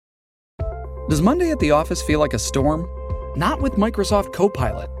Does Monday at the office feel like a storm? Not with Microsoft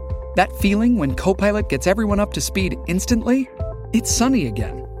Copilot. That feeling when Copilot gets everyone up to speed instantly? It's sunny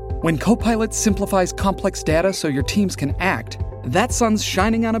again. When Copilot simplifies complex data so your teams can act, that sun's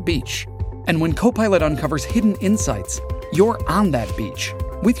shining on a beach. And when Copilot uncovers hidden insights, you're on that beach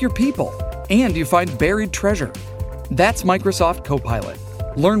with your people, and you find buried treasure. That's Microsoft Copilot.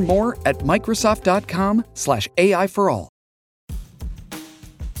 Learn more at Microsoft.com/AI for all.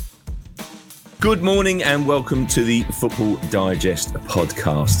 Good morning and welcome to the Football Digest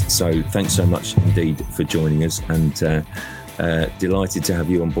podcast. So thanks so much indeed for joining us, and delighted to have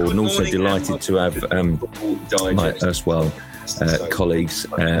you on board, and also delighted to have my erstwhile colleagues,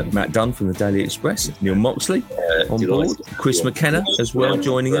 Matt Dunn from the Daily Express, Neil Moxley on board, Chris McKenna as well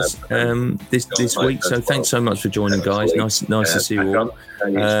joining us this week. So thanks so much for joining, guys. Nice to see you all.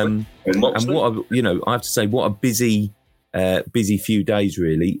 And what I have to say, what a busy few days,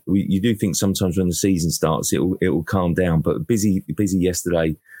 really. You do think sometimes when the season starts, it will calm down, but busy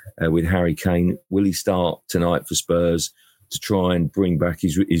yesterday with Harry Kane. Will he start tonight for Spurs to try and bring back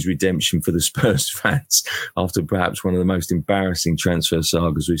his redemption for the Spurs fans after perhaps one of the most embarrassing transfer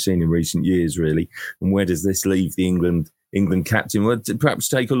sagas we've seen in recent years, really? And where does this leave the England captain? Well, perhaps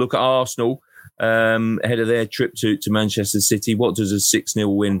take a look at Arsenal ahead of their trip to Manchester City. What does a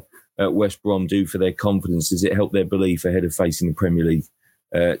 6-0 win at West Brom do for their confidence? Does it help their belief ahead of facing the Premier League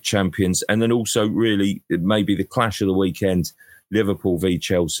champions? And then also, really, maybe the clash of the weekend, Liverpool v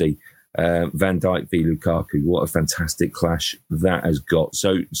Chelsea, Van Dijk v Lukaku. What a fantastic clash that has got.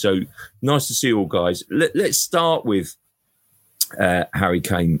 So nice to see you all, guys. Let's start with Harry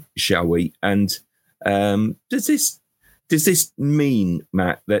Kane, shall we? And does this mean,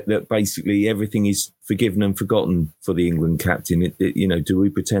 Matt, that basically everything is forgiven and forgotten for the England captain? Do we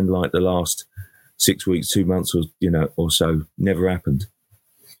pretend like the last 6 weeks, 2 months, or so never happened?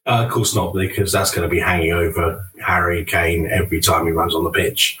 Of course not, because that's going to be hanging over Harry Kane every time he runs on the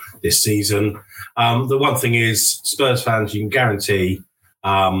pitch this season. The one thing is, Spurs fans, you can guarantee,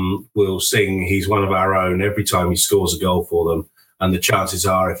 will sing "He's one of our own" every time he scores a goal for them. And the chances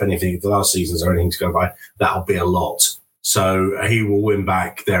are, if anything, if the last seasons are anything to go by, that'll be a lot. So he will win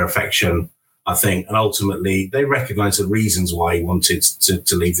back their affection, I think. And ultimately, they recognise the reasons why he wanted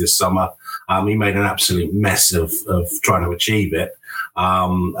to leave this summer. He made an absolute mess of trying to achieve it,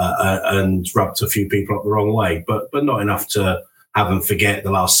 and rubbed a few people up the wrong way, but not enough to have them forget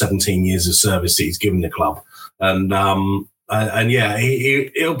the last 17 years of service that he's given the club. And yeah,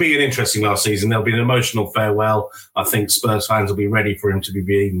 it'll be an interesting last season. There'll be an emotional farewell. I think Spurs fans will be ready for him to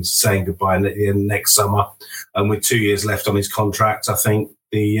be saying goodbye in next summer. And with 2 years left on his contract, I think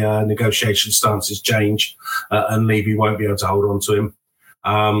the negotiation stances change, and Levy won't be able to hold on to him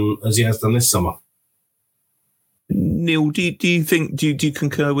as he has done this summer. Neil, do you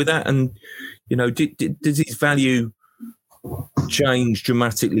concur with that? And does his value change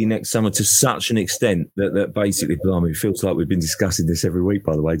dramatically next summer to such an extent that basically, it feels like we've been discussing this every week,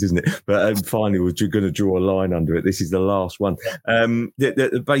 by the way, doesn't it? But finally, we're going to draw a line under it. This is the last one.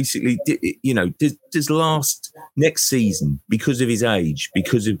 Basically, does last next season, because of his age,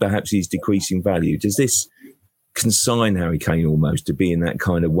 because of perhaps his decreasing value, does this consign Harry Kane almost to being that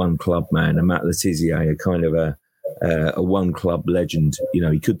kind of one club man, a Matt Letizia, a kind of a one club legend?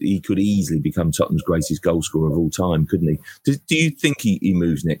 He could easily become Tottenham's greatest goal scorer of all time, couldn't he? Do you think he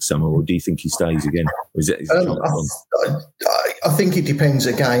moves next summer, or do you think he stays again? Or is it I think it depends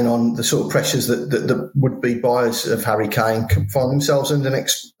again on the sort of pressures that the would-be buyers of Harry Kane can find themselves under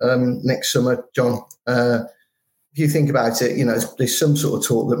next summer, John. If you think about it, there's some sort of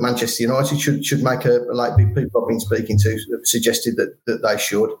talk that Manchester United should make like people I've been speaking to have suggested that they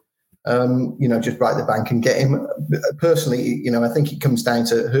should. Just break the bank and get him. Personally, I think it comes down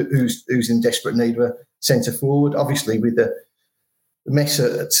to who's in desperate need of a centre forward. Obviously, with the mess,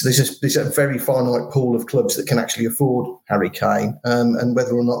 there's a very finite pool of clubs that can actually afford Harry Kane, and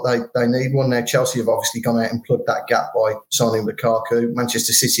whether or not they need one. Now, Chelsea have obviously gone out and plugged that gap by signing Lukaku.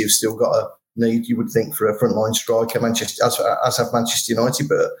 Manchester City have still got a need, you would think, for a frontline striker. Manchester, as have Manchester United,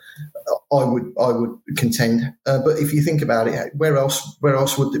 but I would contend. But if you think about it, where else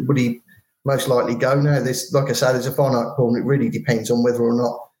would he most likely go now? There's, like I say, there's a finite pool, and it really depends on whether or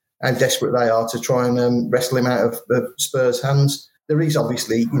not how desperate they are to try and wrestle him out of Spurs' hands. There is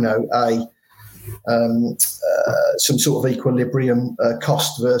obviously, some sort of equilibrium,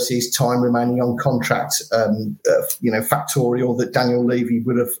 cost versus time remaining on contract, factorial that Daniel Levy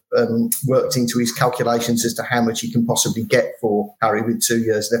would have worked into his calculations as to how much he can possibly get for Harry with 2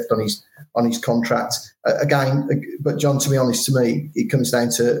 years left on his contract. But John, to be honest, to me, it comes down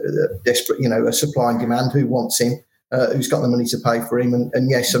to desperate, a supply and demand. Who wants him? who's got the money to pay for him. And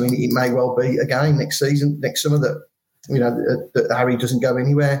yes, I mean, it may well be again next summer that, that Harry doesn't go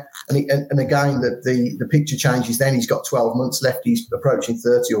anywhere. And again, that the picture changes then. He's got 12 months left. He's approaching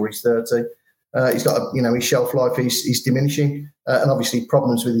 30 or he's 30. He's got, his shelf life is diminishing. And obviously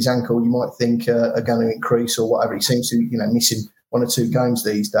problems with his ankle, you might think are going to increase or whatever. He seems to, missing 1 or 2 games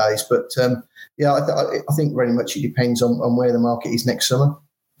these days. But I think very much it depends on where the market is next summer.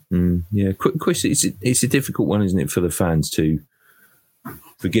 Chris, it's a difficult one, isn't it, for the fans to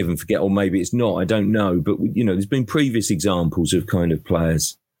forgive and forget, or maybe it's not, I don't know. But, there's been previous examples of kind of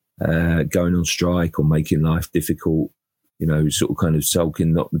players going on strike or making life difficult, sort of kind of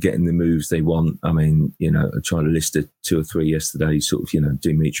sulking, not getting the moves they want. I mean, I tried to list 2 or 3 yesterday, sort of,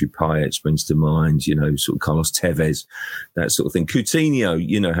 Dimitri Payet springs to mind, sort of Carlos Tevez, that sort of thing.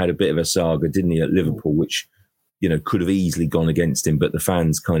 Coutinho, had a bit of a saga, didn't he, at Liverpool, which, could have easily gone against him, but the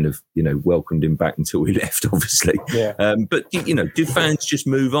fans kind of, welcomed him back until he left, obviously. Yeah. But, do fans just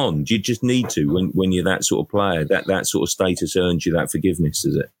move on? Do you just need to when you're that sort of player? That sort of status earns you that forgiveness,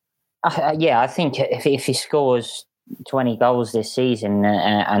 is it? I think if he scores 20 goals this season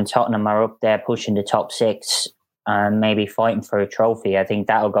and Tottenham are up there pushing the top 6 and maybe fighting for a trophy, I think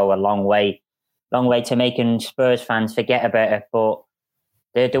that'll go a long way to making Spurs fans forget about it. But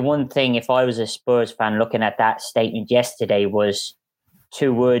the one thing, if I was a Spurs fan looking at that statement yesterday, was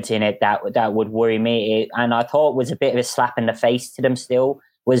 2 words in it that would worry me, and I thought was a bit of a slap in the face to them still,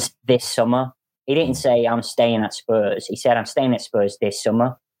 was this summer. He didn't say, I'm staying at Spurs. He said, I'm staying at Spurs this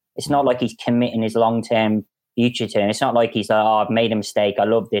summer. It's not like he's committing his long-term future to him. It's not like he's like, I've made a mistake. I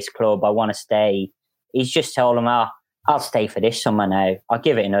love this club. I want to stay. He's just told him, I'll stay for this summer now. I'll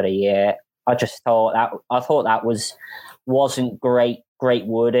give it another year. I thought that wasn't great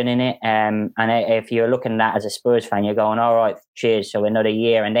wording in it. And if you're looking at that as a Spurs fan, you're going, all right, cheers. So another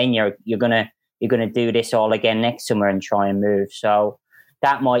year, and then you're gonna do this all again next summer and try and move. So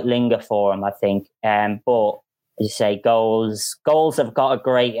that might linger for him, I think. But as you say, goals have got a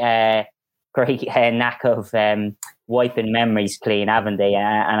great knack of wiping memories clean, haven't they?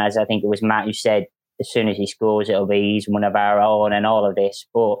 And as I think it was Matt who said, as soon as he scores, he's one of our own and all of this.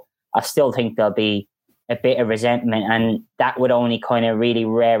 But I still think there'll be a bit of resentment, and that would only kind of really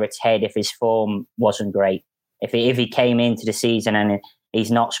rear its head if his form wasn't great. If he came into the season and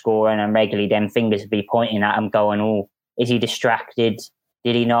he's not scoring and regularly, then fingers would be pointing at him going, oh, is he distracted?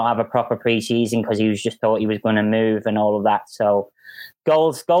 Did he not have a proper pre-season because he was just thought he was going to move and all of that? So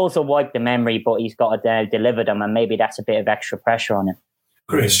goals will wipe the memory, but he's got to deliver them, and maybe that's a bit of extra pressure on him.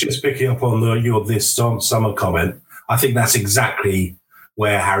 Chris, just picking up on your this summer comment, I think that's exactly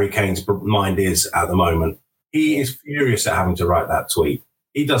where Harry Kane's mind is at the moment. He is furious at having to write that tweet.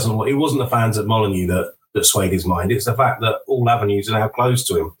 It wasn't the fans at Molineux that swayed his mind. It's the fact that all avenues are now closed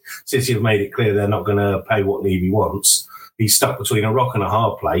to him. City have made it clear they're not going to pay what Levy wants. He's stuck between a rock and a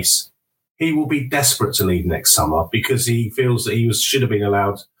hard place. He will be desperate to leave next summer because he feels that he should have been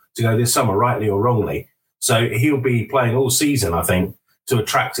allowed to go this summer, rightly or wrongly. So he'll be playing all season, I think, to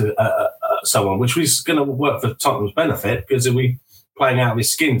attract someone, which was going to work for Tottenham's benefit because he'll be playing out of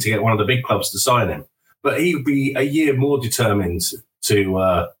his skin to get one of the big clubs to sign him. But he'll be a year more determined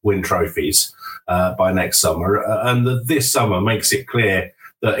to win trophies by next summer. And this summer makes it clear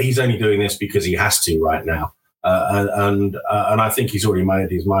that he's only doing this because he has to right now. And I think he's already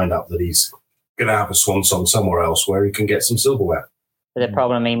made his mind up that he's going to have a swan song somewhere else where he can get some silverware. The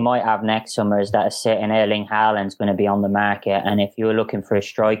problem he might have next summer is that a certain Erling Haaland's going to be on the market. And if you're looking for a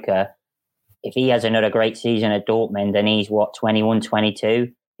striker, if he has another great season at Dortmund and he's, 21,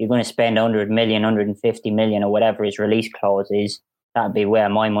 22, you're going to spend 100 million, 150 million or whatever his release clause is. That'd be where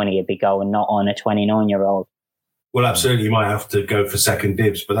my money would be going, not on a 29-year-old. Well, absolutely. You might have to go for second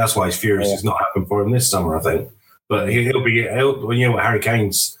dibs, but that's why he's furious it's not happened for him this summer, I think. But when you know what Harry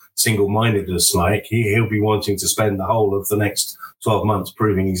Kane's single-mindedness like, he'll be wanting to spend the whole of the next 12 months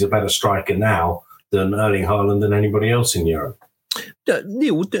proving he's a better striker now than Erling Haaland and anybody else in Europe.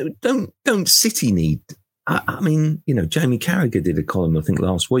 Neil, don't City need... I mean, Jamie Carragher did a column, I think,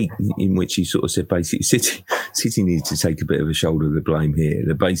 last week in which he sort of said basically City needs to take a bit of a shoulder of the blame here.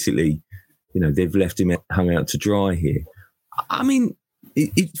 They're basically, they've left him hung out to dry here. I mean,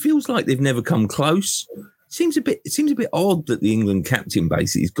 it feels like they've never come close. It seems a bit odd that the England captain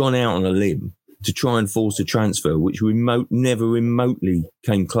basically has gone out on a limb to try and force a transfer which never remotely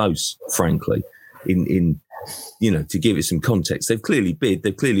came close, frankly, in to give it some context. They've clearly bid,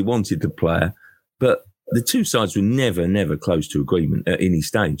 they've clearly wanted the player, but the two sides were never close to agreement at any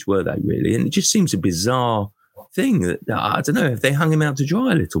stage, were they, really? And it just seems a bizarre thing that, I don't know, if they hung him out to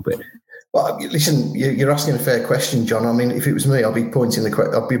dry a little bit. Well, listen, you're asking a fair question, John. I mean, if it was me, I'd be pointing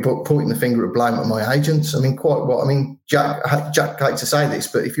the finger of blame at my agents. I mean, Jack hates to say this,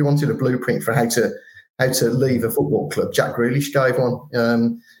 but if you wanted a blueprint for how to leave a football club, Jack Grealish gave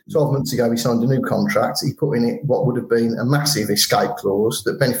one. 12 months ago, he signed a new contract. He put in it what would have been a massive escape clause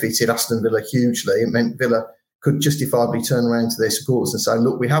that benefited Aston Villa hugely. It meant Villa could justifiably turn around to their supporters and say,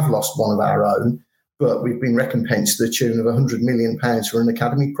 look, we have lost one of our own, but we've been recompensed to the tune of £100 million for an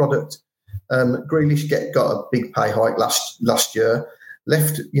academy product. Grealish got a big pay hike last year,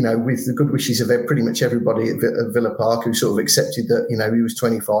 left, with the good wishes of pretty much everybody at Villa Park, who sort of accepted that, he was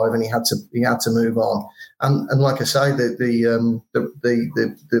 25 and he had to move on. And like I say, the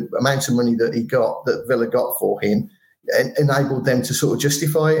amount of money that Villa got for him enabled them to sort of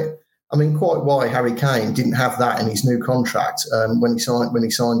justify it. I mean, quite why Harry Kane didn't have that in his new contract when he signed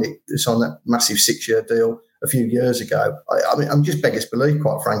that massive 6-year deal a few years ago. I mean, I'm just beggars belief,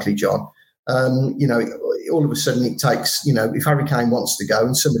 quite frankly, John. All of a sudden it takes, if Harry Kane wants to go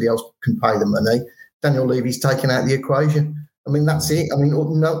and somebody else can pay the money, Daniel Levy's taken out the equation. I mean, that's it. I mean,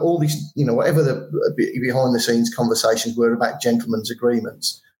 all these, whatever the behind the scenes conversations were about gentlemen's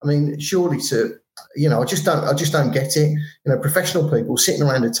agreements. I mean, surely I just don't get it. Professional people sitting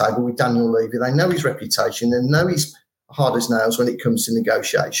around a table with Daniel Levy, they know his reputation, they know he's hard as nails when it comes to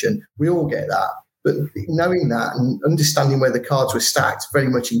negotiation. We all get that. But knowing that and understanding where the cards were stacked very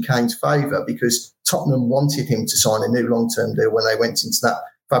much in Kane's favour, because Tottenham wanted him to sign a new long-term deal when they went into that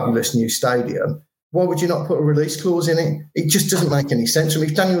fabulous new stadium, why would you not put a release clause in it? It just doesn't make any sense. I mean,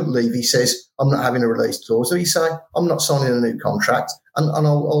 if Daniel Levy says, I'm not having a release clause, then he say, I'm not signing a new contract and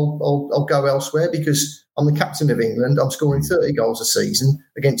I'll go elsewhere because I'm the captain of England. I'm scoring 30 goals a season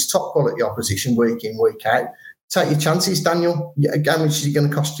against top-quality opposition week in, week out. Take your chances, Daniel. How much is it going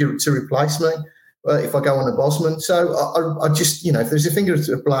to cost you to replace me? If I go on a Bosman. So I just, if there's a finger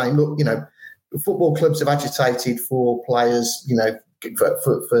of blame, look, football clubs have agitated for players,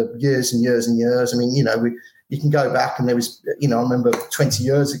 for years and years and years. I mean, you can go back and there was, I remember 20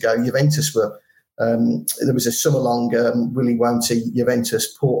 years ago, Juventus were, there was a summer-long Willy Won't-y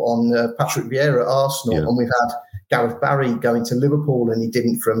Juventus put on Patrick Vieira at Arsenal, and we've had Gareth Barry going to Liverpool and he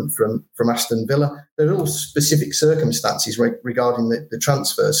didn't from Aston Villa. There are all specific circumstances regarding the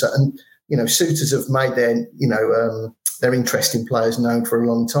transfer. So, and suitors have made their interest in players known for a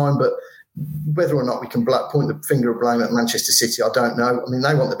long time, but whether or not we can point the finger of blame at Manchester City, I don't know. I mean,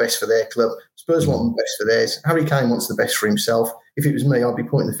 they want the best for their club. Spurs want the best for theirs. Harry Kane wants the best for himself. If it was me, I'd be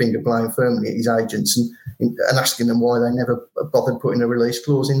pointing the finger of blame firmly at his agents and asking them why they never bothered putting a release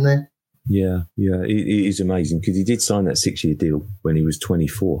clause in there. Yeah, it is amazing because he did sign that 6-year deal when he was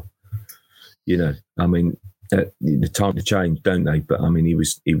 24. I mean, the time to change, don't they? But I mean, he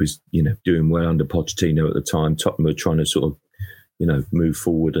was doing well under Pochettino at the time. Tottenham were trying to sort of move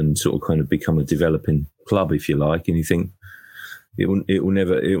forward and sort of kind of become a developing club, if you like. And you think it will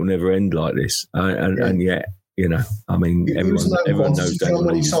never end like this. And yet, I mean, everyone knows Daniel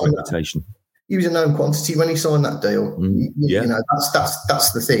Levy's reputation. He was a known quantity when he signed that deal.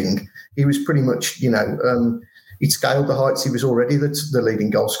 That's the thing. He was pretty much, he'd scaled the heights. He was already the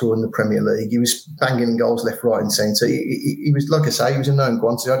leading goal scorer in the Premier League. He was banging in goals left, right and centre. He was, like I say, he was a known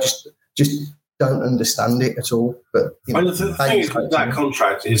quantity. I just don't understand it at all. But the thing is, that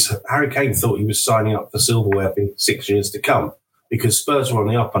contract is Harry Kane thought he was signing up for silverware for 6 years to come because Spurs were on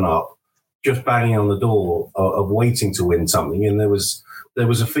the up and up, just banging on the door of waiting to win something. And there was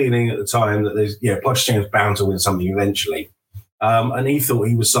a feeling at the time that Pochettino was bound to win something eventually. And he thought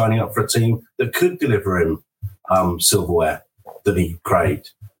he was signing up for a team that could deliver him silverware that he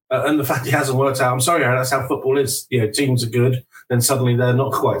craved. And the fact it hasn't worked out, I'm sorry, Aaron, that's how football is. Teams are good, then suddenly they're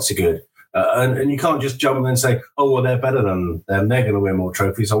not quite so good. And you can't just jump and say, oh, well, they're better than them. They're going to win more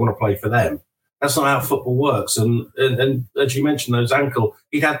trophies. I want to play for them. That's not how football works. And as you mentioned,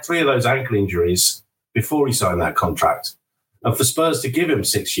 he'd had 3 of those ankle injuries before he signed that contract. And for Spurs to give him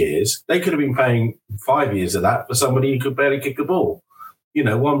 6 years, they could have been paying 5 years of that for somebody who could barely kick a ball.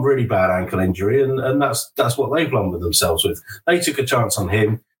 One really bad ankle injury, and that's what they've lumbered themselves with. They took a chance on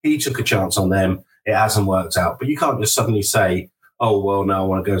him. He took a chance on them. It hasn't worked out. But you can't just suddenly say, oh, well, no, I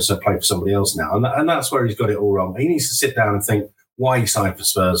want to go and play for somebody else now. And that's where he's got it all wrong. He needs to sit down and think why he signed for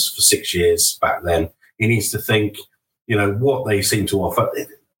Spurs for 6 years back then. He needs to think, what they seem to offer.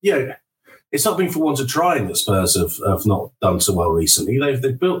 It's not been for want of trying that Spurs have not done so well recently.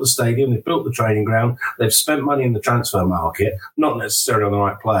 They've built the stadium, they've built the training ground, they've spent money in the transfer market, not necessarily on the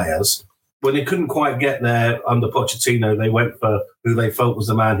right players. When they couldn't quite get there under Pochettino, they went for who they felt was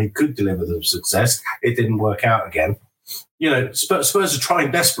the man who could deliver them success. It didn't work out again. Spurs are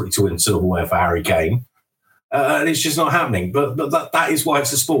trying desperately to win silverware for Harry Kane. And it's just not happening. But that is why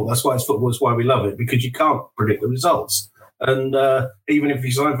it's a sport. That's why it's football. That's why we love it, because you can't predict the results. And even if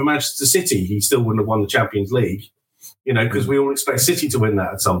he signed for Manchester City, he still wouldn't have won the Champions League, because we all expect City to win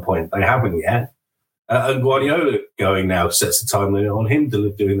that at some point. They haven't yet. And Guardiola going now sets the time limit on him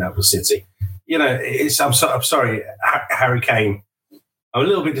doing that for City. I'm sorry, Harry Kane. I'm a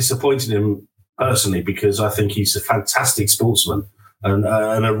little bit disappointed in him personally, because I think he's a fantastic sportsman and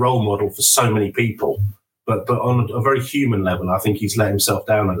a role model for so many people. But on a very human level, I think he's let himself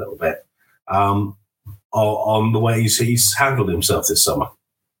down a little bit on the way he's handled himself this summer.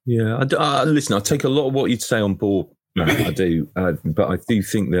 Yeah, listen, I take a lot of what you'd say on board, Matt, I do. But I do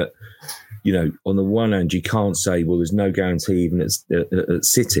think that, on the one hand, you can't say, well, there's no guarantee even at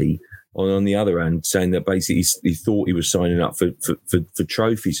City. On the other hand, saying that basically he thought he was signing up for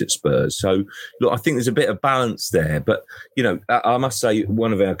trophies at Spurs. So, look, I think there's a bit of balance there. But, I must say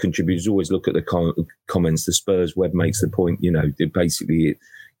one of our contributors always look at the comments. The Spurs web makes the point, basically,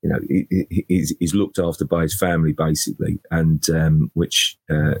 he's looked after by his family, basically, and which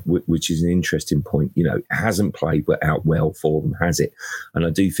is an interesting point. Hasn't played out well for them, has it? And I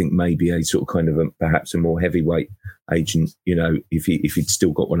do think maybe a sort of kind of perhaps a more heavyweight agent, if he'd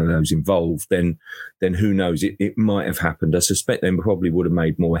still got one of those involved, then who knows? It might have happened. I suspect they probably would have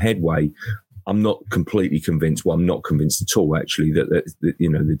made more headway. I'm not completely convinced. Well, I'm not convinced at all, actually, that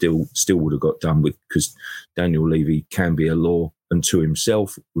the deal still would have got done with, because Daniel Levy can be a law unto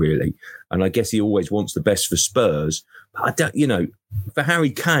himself, really. And I guess he always wants the best for Spurs. But I don't, for Harry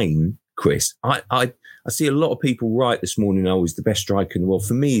Kane, Chris, I see a lot of people write this morning, he's the best striker in the world.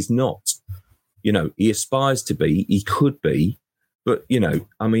 For me, he's not. He aspires to be, he could be, but,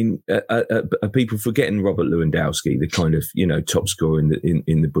 are people forgetting Robert Lewandowski, the kind of, top scorer in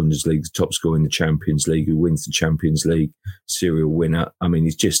the Bundesliga, top scorer in the Champions League, who wins the Champions League, serial winner. I mean,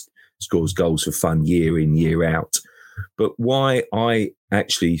 he just scores goals for fun year in, year out. But why I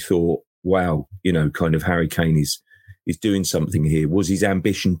actually thought, wow, kind of Harry Kane is doing something here, was his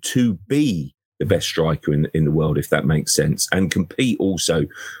ambition to be the best striker in the world, if that makes sense, and compete also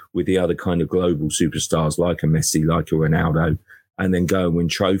with the other kind of global superstars like a Messi, like a Ronaldo, and then go and win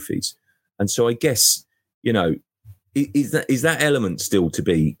trophies. And so I guess, is that element still to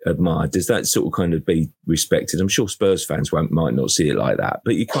be admired? Does that sort of kind of be respected? I'm sure Spurs fans might not see it like that,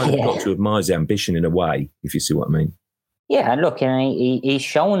 but you kind of got to admire his ambition in a way, if you see what I mean. Yeah, look, he's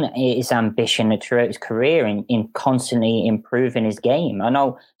shown his ambition throughout his career in constantly improving his game. I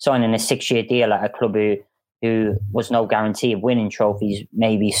know signing a 6-year deal at a club who was no guarantee of winning trophies,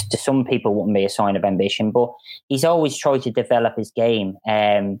 maybe to some people wouldn't be a sign of ambition, but he's always tried to develop his game.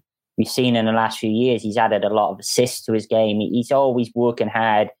 We've seen in the last few years, he's added a lot of assists to his game. He's always working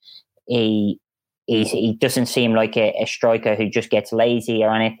hard. He doesn't seem like a striker who just gets lazy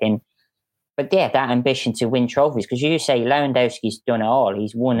or anything. But yeah, that ambition to win trophies, because you say Lewandowski's done it all.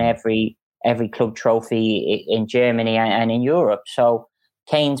 He's won every club trophy in Germany and in Europe. So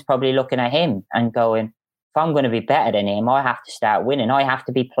Kane's probably looking at him and going, if I'm going to be better than him, I have to start winning. I have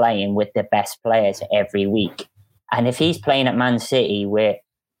to be playing with the best players every week. And if he's playing at Man City with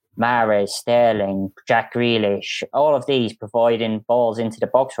Mahrez, Sterling, Jack Grealish, all of these providing balls into the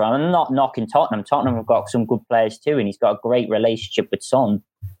box for him, I'm not knocking Tottenham. Tottenham have got some good players too, and he's got a great relationship with Son.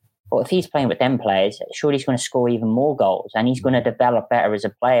 But if he's playing with them players, surely he's going to score even more goals, and he's going to develop better as a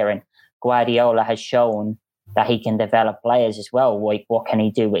player. And Guardiola has shown that he can develop players as well. Like, what can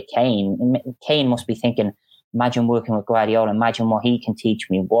he do with Kane? Kane must be thinking, imagine working with Guardiola, imagine what he can teach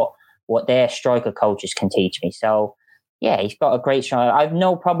me, what their striker coaches can teach me. So, yeah, he's got a great striker. I have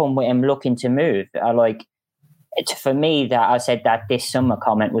no problem with him looking to move. For me, that I said that this summer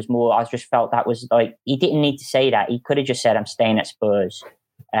comment was more, I just felt that was like, he didn't need to say that. He could have just said, I'm staying at Spurs.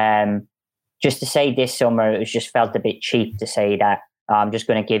 Just to say this summer, it was just felt a bit cheap to say that I'm just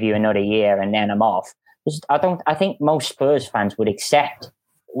going to give you another year and then I'm off. I think most Spurs fans would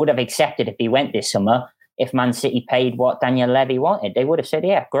have accepted if he went this summer. If Man City paid what Daniel Levy wanted, they would have said,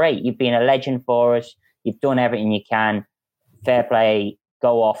 yeah, great, you've been a legend for us, you've done everything you can, fair play,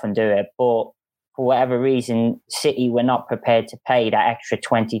 go off and do it. But for whatever reason, City were not prepared to pay that extra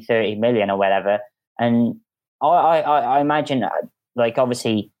 20, 30 million or whatever. And I imagine, like,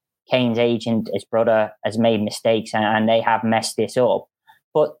 obviously Kane's agent, his brother, has made mistakes and they have messed this up.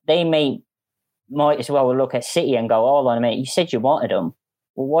 But they might as well look at City and go, hold on a minute, you said you wanted him.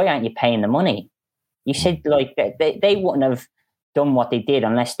 Well, why aren't you paying the money? You said, like, they wouldn't have done what they did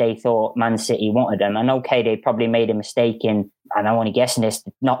unless they thought Man City wanted them. And okay, they probably made a mistake in, and I'm only guessing this,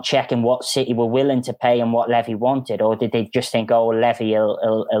 not checking what City were willing to pay and what Levy wanted. Or did they just think, oh, Levy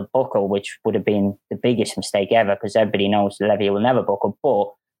will buckle, which would have been the biggest mistake ever, because everybody knows Levy will never buckle. But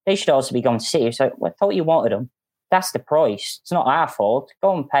They should also be going to City. It's like, well, I thought you wanted them. That's the price. It's not our fault.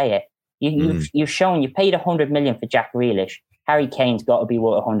 Go and pay it. You've shown you paid 100 million for Jack Grealish. Harry Kane's got to be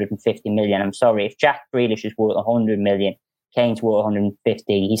worth 150 million. I'm sorry. If Jack Grealish is worth 100 million, Kane's worth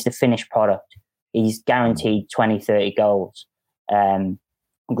 150. He's the finished product. He's guaranteed 20, 30 goals.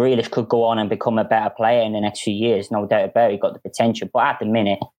 Grealish could go on and become a better player in the next few years, no doubt about it. He's got the potential. But at the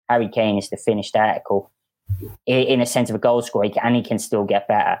minute, Harry Kane is the finished article in a sense of a goal scorer, and he can still get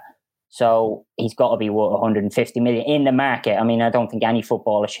better. So he's got to be worth 150 million in the market. I mean, I don't think any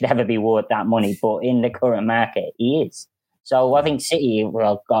footballer should ever be worth that money, but in the current market, he is. So I think City,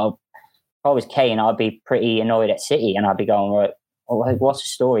 well, if I was Kane, I'd be pretty annoyed at City, and I'd be going, right, what's the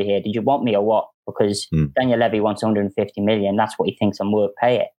story here? Did you want me or what? Because Daniel Levy wants 150 million. That's what he thinks I'm worth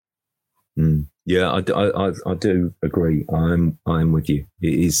paying. Yeah, I do agree. I'm with you.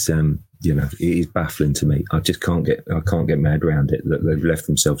 It is, it is baffling to me. I just can't get mad around it that they've left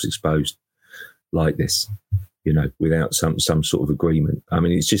themselves exposed like this, without some sort of agreement. I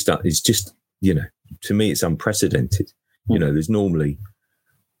mean, it's just, to me, it's unprecedented. There's normally,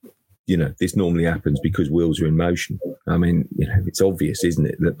 this normally happens because wheels are in motion. I mean, it's obvious, isn't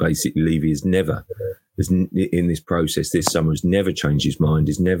it, that basically Levy has never, in this process this summer, has never changed his mind,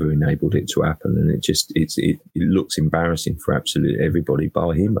 has never enabled it to happen, and it looks embarrassing for absolutely everybody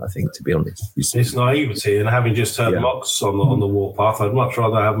by him. I think, to be honest, it's naivety, and having just heard Mox on the warpath, I'd much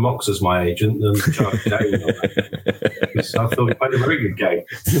rather have Mox as my agent than Charlie Dane. I thought he played a very good game.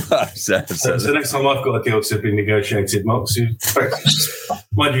 So next time I've got a deal to be negotiated, Mox,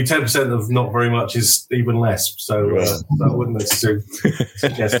 mind you, 10% of not very much is even less. So I wouldn't necessarily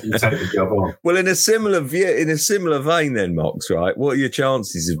suggest you take the job on. Well, in a similar vein, then, Mox, right? What are your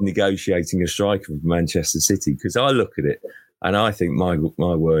chances of negotiating a striker for Manchester City? Because I look at it and I think, my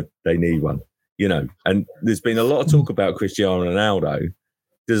word, they need one. And there's been a lot of talk about Cristiano Ronaldo.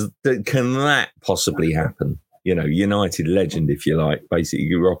 Can that possibly happen? United legend, if you like,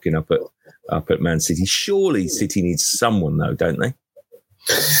 basically rocking up at Man City. Surely City needs someone, though, don't they?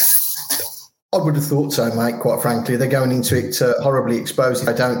 I would have thought so, mate, quite frankly. They're going into it horribly exposed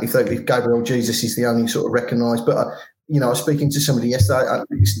if Gabriel Jesus is the only sort of recognised. But, I was speaking to somebody yesterday. I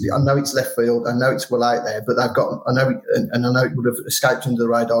know it's left field. I know it's well out there, but they've got, I know it would have escaped under the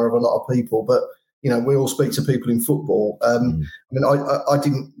radar of a lot of people. But, we all speak to people in football. I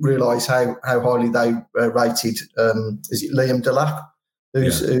didn't realise how highly they rated, is it Liam Delap,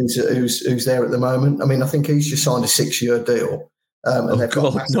 who's there at the moment. I mean, I think he's just signed a 6-year deal. Not a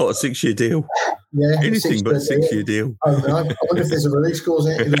 6-year deal. Yeah, anything but a 6-year deal. Oh no! I wonder if there's a release clause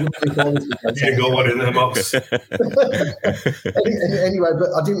in it. You got one in there, Mox. Anyway, but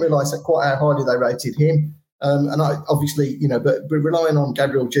I didn't realise quite how highly they rated him. And I obviously, but relying on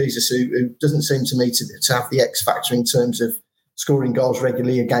Gabriel Jesus, who doesn't seem to me to have the X factor in terms of scoring goals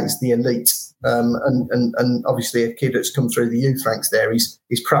regularly against the elite. And obviously a kid that's come through the youth ranks there, he's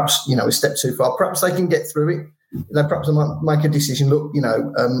perhaps a step too far. Perhaps they can get through it. Perhaps they might make a decision. Look,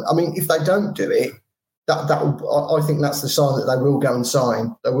 if they don't do it, I think that's the sign that they will go and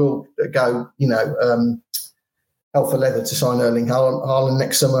sign. They will go, hell for leather to sign Erling Haaland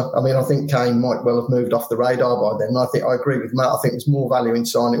next summer. I mean, I think Kane might well have moved off the radar by then. I think I agree with Matt. I think there's more value in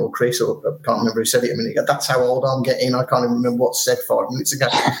signing, or Chris, or I can't remember who said it a minute ago. That's how old I'm getting. I can't even remember what's said 5 minutes ago.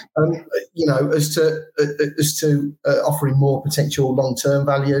 As to offering more potential long-term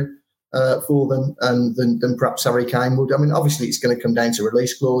value for them than perhaps Harry Kane would. I mean, obviously it's going to come down to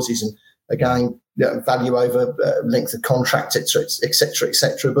release clauses and, again, value over length of contract, et cetera, et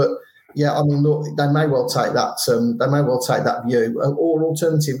cetera. But yeah, I mean, look, they may well take that. They may well take that view, or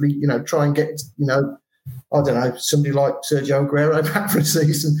alternatively, try and get, I don't know, somebody like Sergio Aguero back for a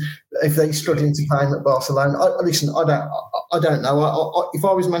season if they're struggling to pay him at Barcelona. I don't know. If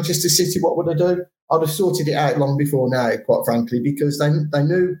I was Manchester City, what would I do? I'd have sorted it out long before now, quite frankly, because they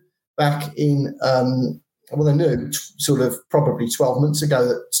knew back in, they knew sort of probably 12 months ago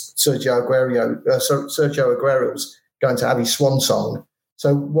that Sergio Aguero was going to have his swan song.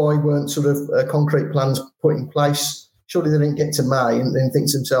 So why weren't sort of concrete plans put in place? Surely they didn't get to May and then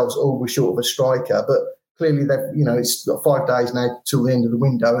think to themselves, "Oh, we're short of a striker." But clearly, it's got 5 days now till the end of the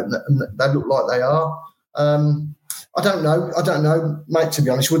window, and they look like they are. I don't know, mate. To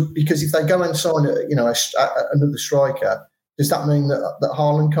be honest, because if they go and sign another striker, does that mean that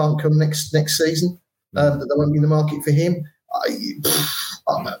Haaland can't come next season? That there won't be in the market for him?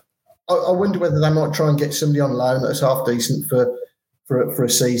 I wonder whether they might try and get somebody on loan that's half decent for a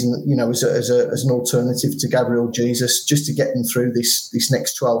season, as an alternative to Gabriel Jesus, just to get them through this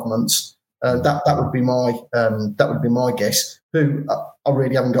next 12 months. That would be my guess. Who I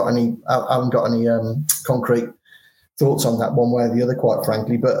really haven't got any concrete thoughts on that one way or the other, quite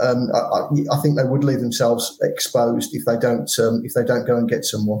frankly. But I think they would leave themselves exposed if they don't go and get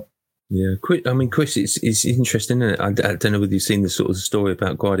someone. Yeah, Chris, it's interesting, isn't it? I don't know whether you've seen the sort of story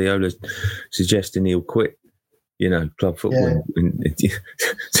about Guardiola suggesting he'll quit, club football. Yeah.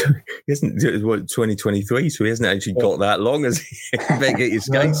 So he hasn't, 2023, so he hasn't actually got that long, as he better get his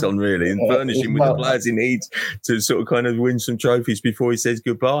skates on, really, and furnish him with the players he needs to sort of kind of win some trophies before he says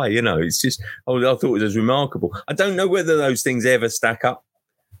goodbye. It's just, I thought it was remarkable. I don't know whether those things ever stack up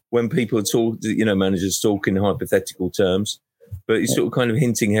when people talk, managers talk in hypothetical terms. But he's sort of kind of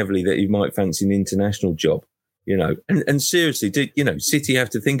hinting heavily that he might fancy an international job, And seriously, City have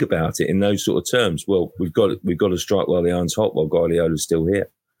to think about it in those sort of terms. Well, we've got to strike while the iron's hot while Guardiola's still here.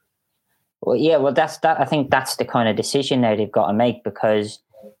 Well, yeah, that's that. I think that's the kind of decision now they've got to make, because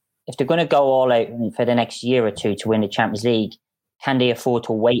if they're going to go all out for the next year or two to win the Champions League, can they afford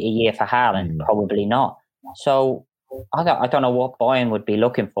to wait a year for Haaland? Probably not. So I don't know what Bayern would be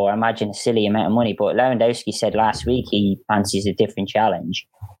looking for. I imagine a silly amount of money. But Lewandowski said last week he fancies a different challenge.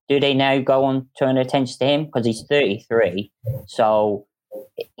 Do they now go and turn their attention to him? Because he's 33. So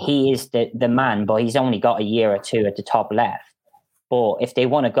he is the man, but he's only got a year or two at the top left. But if they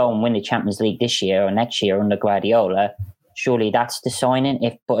want to go and win the Champions League this year or next year under Guardiola, surely that's the signing.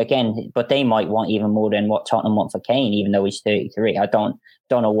 But they might want even more than what Tottenham want for Kane, even though he's 33. I don't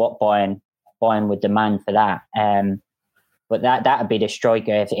know what Bayern would demand for that. But that would be the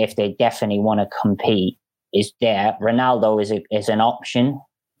striker if they definitely want to compete. Is there Ronaldo is an option,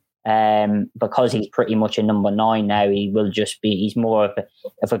 because he's pretty much a number 9 now. He's more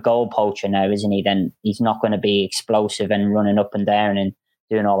of a goal poacher now, isn't he? Then he's not going to be explosive and running up and down and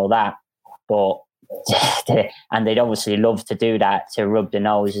doing all of that. But and they'd obviously love to do that to rub the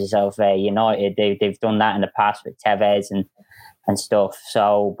noses of United. They've done that in the past with Tevez and stuff.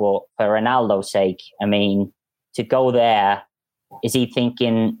 So, but for Ronaldo's sake, I mean, to go there, is he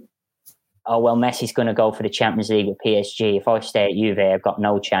thinking, oh, well, Messi's going to go for the Champions League with PSG. If I stay at Juve, I've got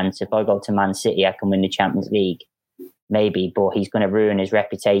no chance. If I go to Man City, I can win the Champions League. Maybe, but he's going to ruin his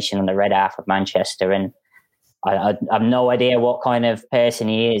reputation on the red half of Manchester. And I have no idea what kind of person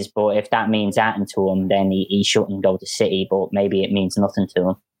he is, but if that means anything to him, then he shouldn't go to City, but maybe it means nothing to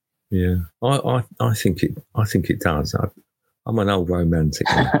him. Yeah, I think it does. I'm an old romantic,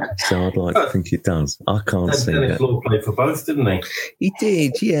 so I'd like to think it does. I can't see that. Dennis Law played for both, didn't he? He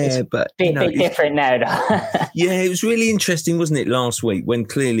did, yeah, but bit different now, though. Yeah, it was really interesting, wasn't it, last week, when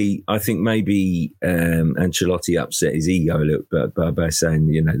clearly I think maybe Ancelotti upset his ego a little bit by saying,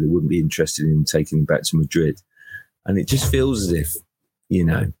 they wouldn't be interested in taking him back to Madrid, and it just feels as if,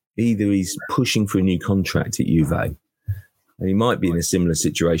 either he's pushing for a new contract at Juve. And he might be in a similar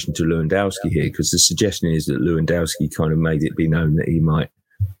situation to Lewandowski here, because the suggestion is that Lewandowski kind of made it be known that he might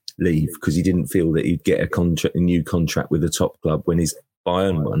leave because he didn't feel that he'd get a new contract with a top club when his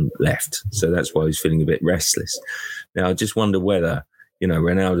Bayern one left. So that's why he's feeling a bit restless. Now, I just wonder whether,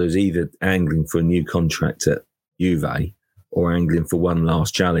 Ronaldo's either angling for a new contract at Juve or angling for one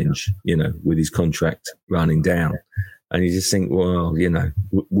last challenge, with his contract running down. And you just think, well,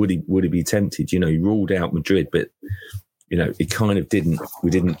 would he be tempted? He ruled out Madrid, but it kind of didn't. We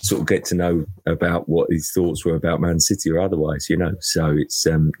didn't sort of get to know about what his thoughts were about Man City or otherwise, So it's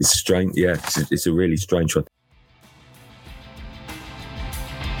strange. Yeah, it's a really strange one.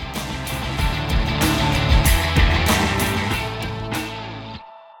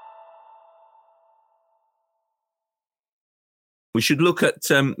 We should look at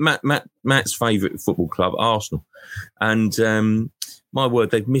Matt's favourite football club, Arsenal, and. My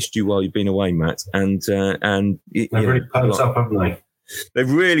word, they've missed you while you've been away, Matt. And they've really perked up, haven't they? They've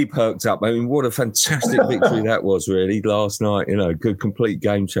really perked up. I mean, what a fantastic victory that was, really, last night. Good, complete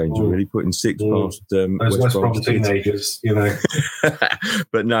game changer, really, putting 6 past those West Brom teenagers,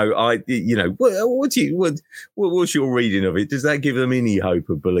 But no, what's your reading of it? Does that give them any hope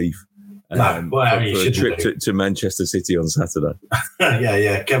of belief? For a trip to Manchester City on Saturday.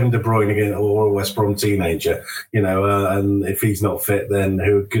 Yeah. Kevin De Bruyne again, or a West Brom teenager, and if he's not fit, then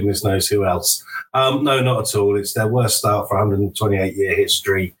goodness knows who else. No, not at all. It's their worst start for 128-year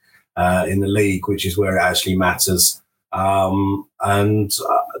history in the league, which is where it actually matters. And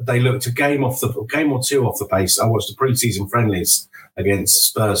they looked a game or two off the pace. I watched the pre-season friendlies against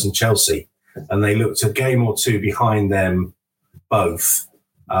Spurs and Chelsea, and they looked a game or two behind them both.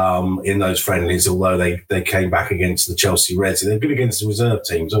 In those friendlies, although they came back against the Chelsea Reds. They're good against the reserve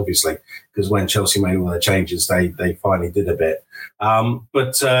teams, obviously, because when Chelsea made all their changes, they finally did a bit.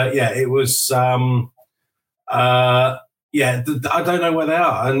 It was. I don't know where they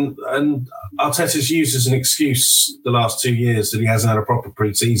are, and Arteta's used as an excuse the last 2 years that he hasn't had a proper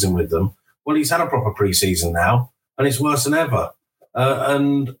pre-season with them. Well, he's had a proper pre-season now, and it's worse than ever.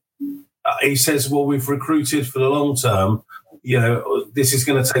 And he says, well, we've recruited for the long term. This is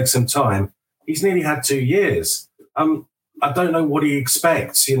going to take some time. He's nearly had 2 years. I don't know what he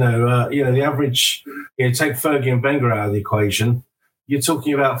expects. The average, take Fergie and Wenger out of the equation. You're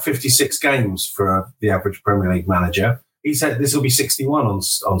talking about 56 games for the average Premier League manager. He said this will be 61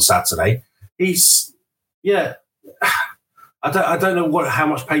 on Saturday. I don't know how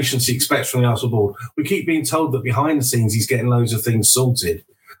much patience he expects from the Arsenal board. We keep being told that behind the scenes he's getting loads of things sorted.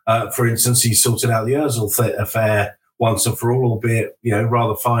 For instance, he sorted out the Ozil affair once and for all, albeit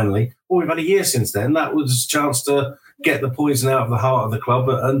rather finally. Well, we've had a year since then. That was a chance to get the poison out of the heart of the club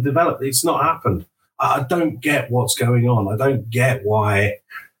and develop. It's not happened. I don't get what's going on. I don't get why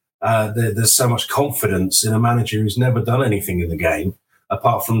there's so much confidence in a manager who's never done anything in the game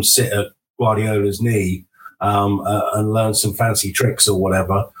apart from sit at Guardiola's knee and learn some fancy tricks or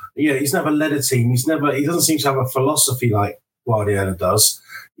whatever. He's never led a team. He doesn't seem to have a philosophy like Guardiola does.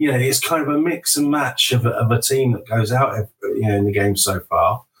 It's kind of a mix and match of a team that goes out in the game so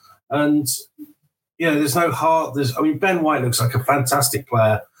far. And there's no heart. Ben White looks like a fantastic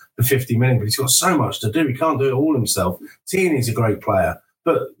player for 50 minutes, but he's got so much to do. He can't do it all himself. Tierney's a great player,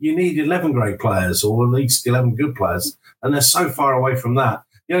 but you need 11 great players or at least 11 good players, and they're so far away from that.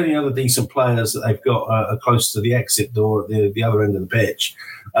 The only other decent players that they've got are close to the exit door at the other end of the pitch.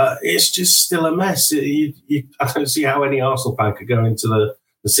 It's just still a mess. I don't see how any Arsenal fan could go into the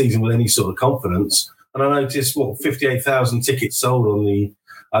season with any sort of confidence. And I noticed 58,000 tickets sold on the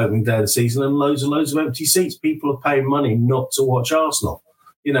opening day of the season and loads and loads of empty seats. People are paying money not to watch Arsenal.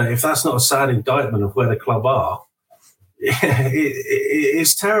 If that's not a sad indictment of where the club are,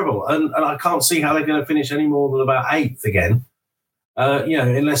 it's terrible. And I can't see how they're going to finish any more than about 8th again,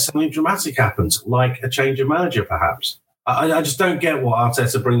 unless something dramatic happens, like a change of manager perhaps. I just don't get what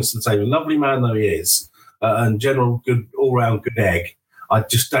Arteta brings to the table. Lovely man though he is, and general good, all-round good egg. I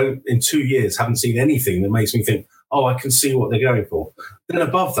just don't, in 2 years, haven't seen anything that makes me think, I can see what they're going for. Then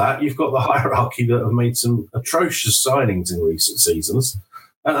above that, you've got the hierarchy that have made some atrocious signings in recent seasons.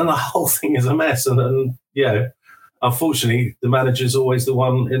 And the whole thing is a mess. And unfortunately, the manager's always the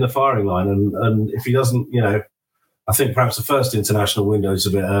one in the firing line. And if he doesn't, I think perhaps the first international window is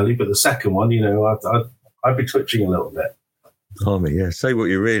a bit early, but the second one, I'd be twitching a little bit. Say what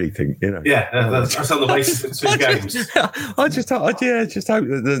you really think, Yeah, that's on the basis of 2 games. I just hope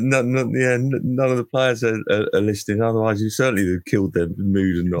that none of the players are listening. Otherwise, you certainly have killed their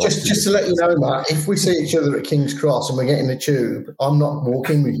mood and not. Just to let you know, Matt, if we see each other at King's Cross and we're getting the tube, I'm not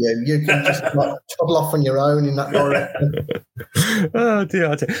walking with you. You can just toddle off on your own in that direction. Oh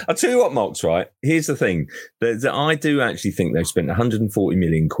dear! I'll tell you what, Mox. Right, here's the thing: that I do actually think they've spent 140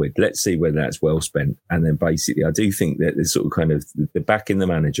 million quid. Let's see whether that's well spent. And then basically, I do think that there's sort of kind of the back in the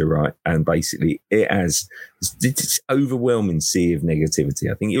manager, right? And basically, it has this overwhelming sea of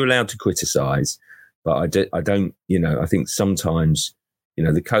negativity. I think you're allowed to criticise, but I don't. I think sometimes,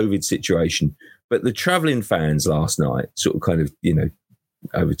 the COVID situation, but the travelling fans last night, sort of kind of,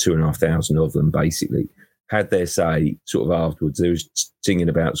 over 2,500 of them basically had their say sort of afterwards. They was singing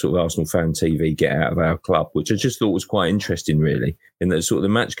about sort of Arsenal fan TV, get out of our club, which I just thought was quite interesting, really. In that sort of the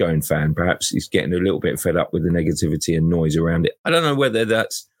match going fan perhaps is getting a little bit fed up with the negativity and noise around it. I don't know whether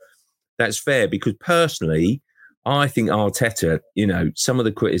that's fair, because personally, I think Arteta, some of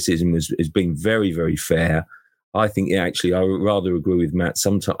the criticism has been very, very fair. I think I would rather agree with Matt.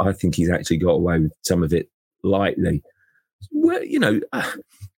 Sometimes I think he's actually got away with some of it lightly. Well,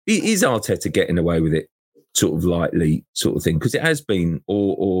 is Arteta getting away with it sort of lightly, sort of thing? Because it has been,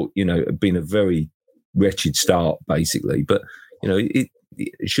 or been a very wretched start, basically. But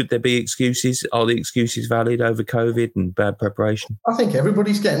should there be excuses? Are the excuses valid over COVID and bad preparation? I think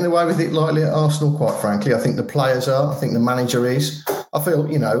everybody's getting away with it lightly at Arsenal, quite frankly. I think the players are. I think the manager is. I feel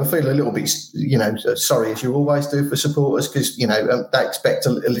a little bit, sorry, as you always do for supporters, because, they expect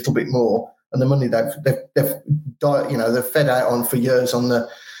a little bit more. And the money they've fed out on for years on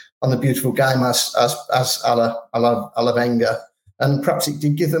the beautiful game as a la Wenger. And perhaps it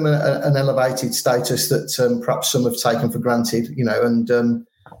did give them an elevated status that perhaps some have taken for granted, and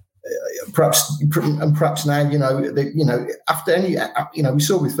perhaps now, after any, we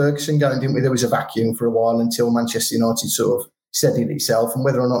saw with Ferguson going, didn't we? There was a vacuum for a while until Manchester United sort of steadied itself, and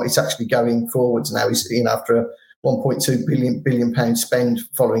whether or not it's actually going forwards now is, after a 1.2 billion pound spend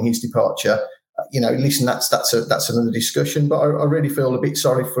following his departure. Listen, that's another discussion. But I really feel a bit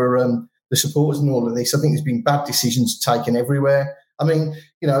sorry for the supporters in all of this. I think there's been bad decisions taken everywhere. I mean,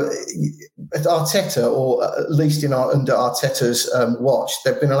 at Arteta, or at least under Arteta's watch,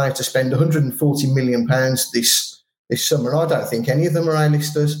 they've been allowed to spend £140 million this summer. And I don't think any of them are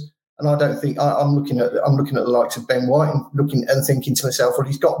A-listers. And I don't think I'm looking at the likes of Ben White and looking and thinking to myself, well,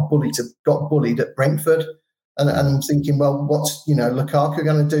 he's got bullied at Brentford. And I'm thinking, well, what's Lukaku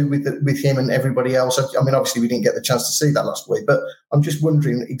going to do with him and everybody else? I mean, obviously we didn't get the chance to see that last week, but I'm just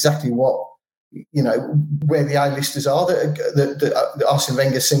wondering exactly what where the A-listers are that Arsene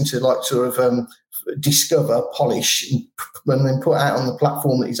Wenger seemed to like sort of discover, polish, and then put out on the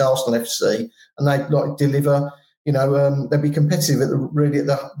platform that is Arsenal FC, and they like deliver. They'll be competitive at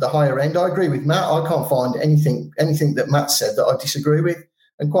the higher end. I agree with Matt. I can't find anything that Matt said that I disagree with.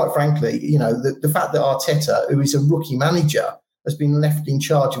 And quite frankly, the fact that Arteta, who is a rookie manager, has been left in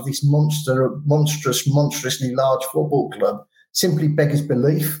charge of this monstrously large football club simply beggars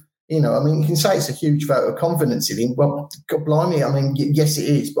belief. You can say it's a huge vote of confidence in him. Well, God blimey, yes, it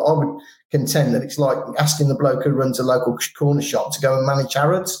is. But I would contend that it's like asking the bloke who runs a local corner shop to go and manage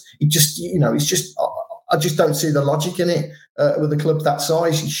Harrods. I just don't see the logic in it with a club that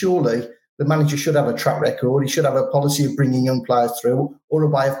size. Surely the manager should have a track record. He should have a policy of bringing young players through or a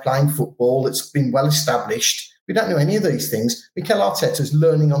way of playing football that's been well established. We don't know any of these things. Mikel Arteta's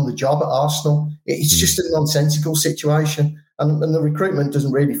learning on the job at Arsenal. It's just a nonsensical situation. And the recruitment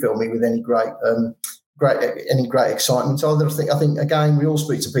doesn't really fill me with any great excitement either. I think again, we all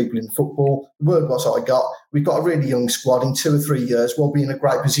speak to people in football. The word was we've got a really young squad. In 2 or 3 years, we'll be in a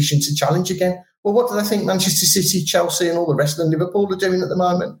great position to challenge again. Well, what do they think Manchester City, Chelsea and all the rest of Liverpool are doing at the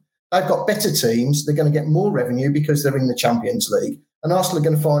moment? They've got better teams. They're going to get more revenue because they're in the Champions League. And Arsenal are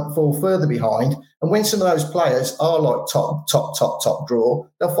going to fall further behind. And when some of those players are like top draw,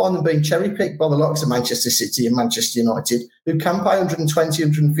 they'll find them being cherry-picked by the likes of Manchester City and Manchester United, who can pay 120,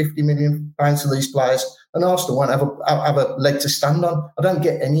 150 million pounds for these players. And Arsenal won't have a leg to stand on. I don't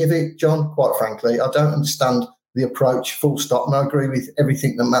get any of it, John, quite frankly. I don't understand the approach, full stop. And I agree with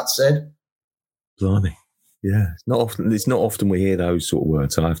everything that Matt said. Blimey. Yeah, it's not often we hear those sort of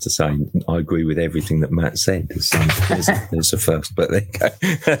words. I have to say, I agree with everything that Matt said. There's a first, but there you go.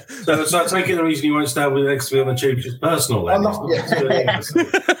 So I take it the reason you won't stand with next to me on the tube is just personal. Then. To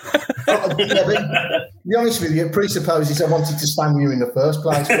be honest with you, it presupposes I wanted to stand with you in the first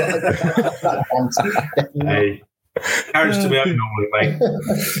place. Hey, carriage to be own normally, mate.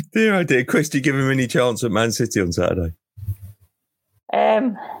 Dear idea. Chris, do you give him any chance at Man City on Saturday?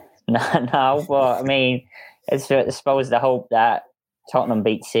 No, but I suppose the hope that Tottenham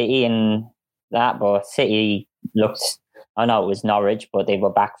beat City and that, but City looked, I know it was Norwich, but they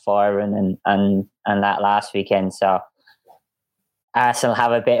were backfiring and that last weekend. So Arsenal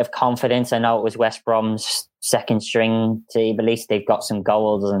have a bit of confidence. I know it was West Brom's second string team. At least they've got some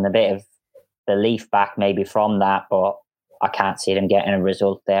goals and a bit of belief back maybe from that, but I can't see them getting a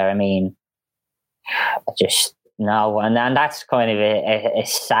result there. No, and that's kind of a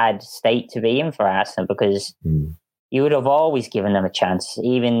sad state to be in for Arsenal because you would have always given them a chance,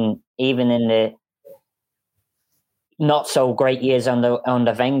 even in the not so great years on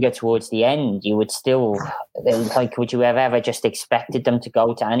the Wenger towards the end. You would still would you have ever just expected them to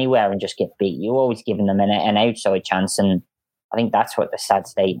go to anywhere and just get beat? You always given them an outside chance, and I think that's what the sad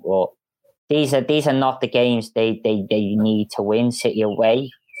state. Well, these are not the games they need to win City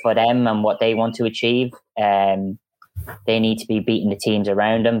away. For them and what they want to achieve, they need to be beating the teams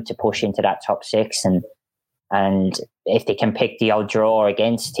around them to push into that top six. And if they can pick the odd draw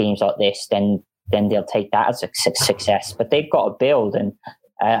against teams like this, then they'll take that as a success. But they've got to build, and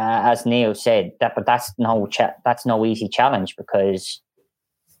as Neil said, that's no easy challenge because,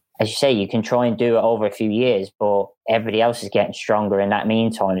 as you say, you can try and do it over a few years, but everybody else is getting stronger in that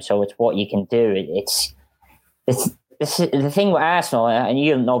meantime. So it's what you can do. It's the thing with Arsenal, and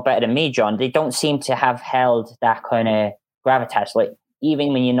you'll know better than me, John, they don't seem to have held that kind of gravitas. Like,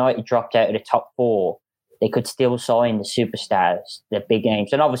 even when United dropped out of the top four, they could still sign the superstars, the big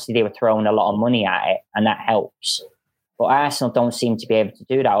names. And obviously they were throwing a lot of money at it, and that helps. But Arsenal don't seem to be able to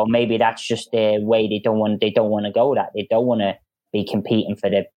do that. Or maybe that's just the way they don't want to go that. They don't want to be competing for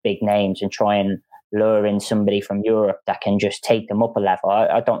the big names and try and lure in somebody from Europe that can just take them up a level.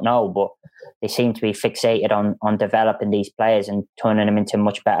 I don't know, but they seem to be fixated on developing these players and turning them into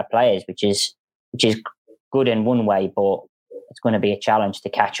much better players, which is good in one way, but it's going to be a challenge to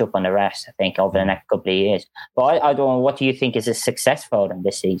catch up on the rest, I think, over the next couple of years. But I don't know, what do you think is a success for them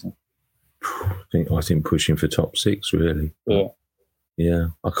this season? I think pushing for top six, really. Yeah.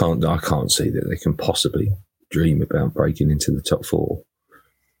 I can't see that they can possibly dream about breaking into the top four.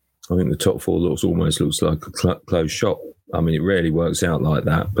 I think the top four almost looks like a closed shop. It rarely works out like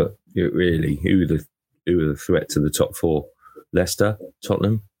that, but it really, who are the threat to the top four? Leicester,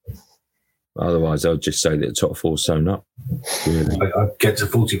 Tottenham. Otherwise, I'll just say that the top four's sewn up. Really. I'd get to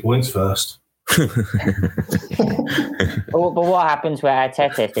 40 points first. But what happens with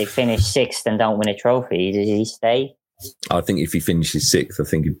Arteta if they finish sixth and don't win a trophy? Does he stay? I think if he finishes sixth, I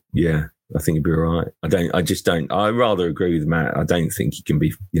think he'd be all right. I rather agree with Matt. I don't think he can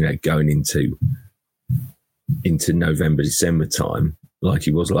be, going into November, December time like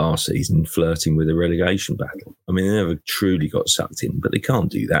he was last season, flirting with a relegation battle. I mean, they never truly got sucked in, but they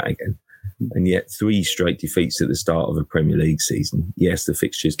can't do that again. And yet 3 straight defeats at the start of a Premier League season. Yes, the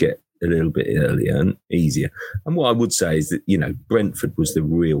fixtures get a little bit earlier and easier. And what I would say is that, Brentford was the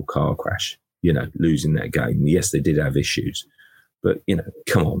real car crash, losing that game. Yes, they did have issues, but,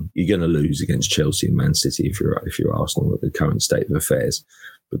 come on, you're going to lose against Chelsea and Man City if you're Arsenal at the current state of affairs.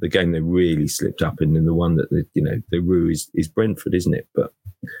 But the game they really slipped up in, and the one that, the rue is Brentford, isn't it? But,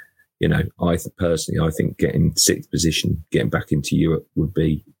 I think getting 6th position, getting back into Europe would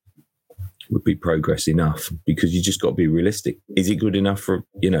be progress enough, because you just got to be realistic. Is it good enough for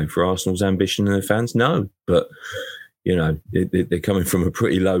Arsenal's ambition and their fans? No, but they're coming from a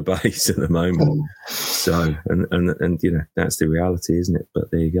pretty low base at the moment. So, and that's the reality, isn't it?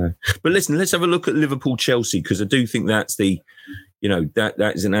 But there you go. But listen, let's have a look at Liverpool-Chelsea, because I do think that's that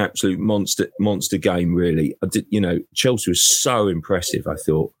is an absolute monster game, really. Chelsea was so impressive, I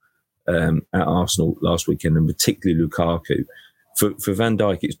thought, at Arsenal last weekend, and particularly Lukaku. For Van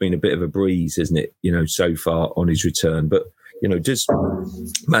Dijk, it's been a bit of a breeze, isn't it? So far on his return. But does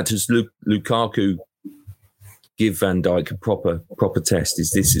Lukaku give Van Dijk a proper test?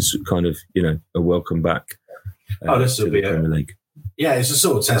 Is this kind of a welcome back? This will be Premier League. Yeah, it's a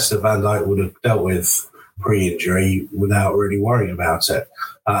sort of test that Van Dijk would have dealt with pre-injury without really worrying about it,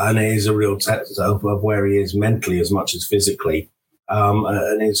 and it is a real test of where he is mentally as much as physically.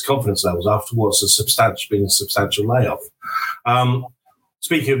 And his confidence levels after what's been a substantial layoff.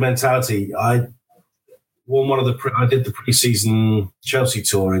 Speaking of mentality, I did the pre-season Chelsea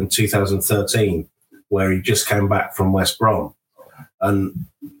tour in 2013, where he just came back from West Brom, and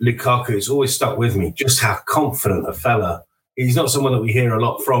Lukaku has always stuck with me. Just how confident a fella. He's not someone that we hear a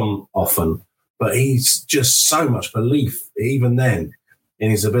lot from often, but he's just so much belief, even then,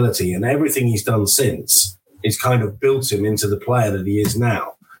 in his ability, and everything he's done since. It's kind of built him into the player that he is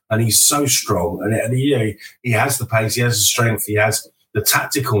now. And he's so strong. And he has the pace, he has the strength, he has the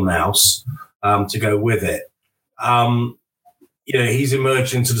tactical nous to go with it. He's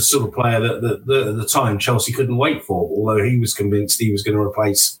emerged into the sort of player that at the time Chelsea couldn't wait for, although he was convinced he was going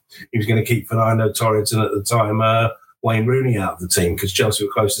to keep Fernando Torres and at the time Wayne Rooney out of the team, because Chelsea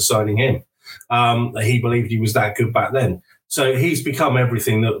were close to signing him. He believed he was that good back then. So he's become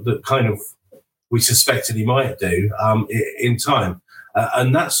everything that kind of we suspected he might do in time.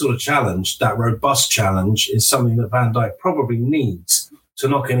 And that sort of challenge, that robust challenge, is something that Van Dijk probably needs to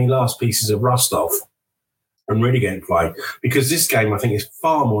knock any last pieces of rust off and really get play. Because this game, I think, is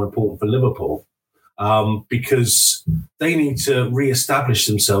far more important for Liverpool because they need to re-establish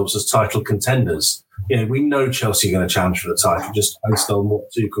themselves as title contenders. We know Chelsea are going to challenge for the title just based on what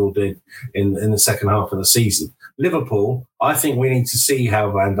Tuchel did in the second half of the season. Liverpool, I think we need to see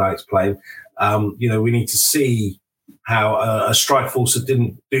how Van Dijk's playing. We need to see how a strike force that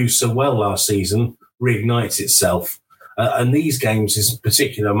didn't do so well last season reignites itself. And these games, in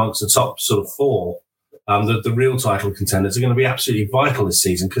particular, amongst the top sort of 4, the real title contenders, are going to be absolutely vital this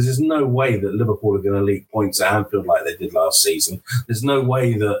season, because there's no way that Liverpool are going to leak points at Anfield like they did last season. There's no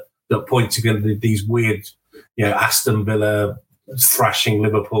way that points are going to be these weird, Aston Villa thrashing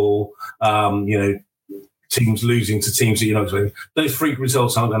Liverpool, teams losing to teams that those freak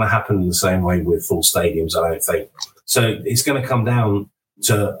results aren't going to happen in the same way with full stadiums, I don't think. So it's going to come down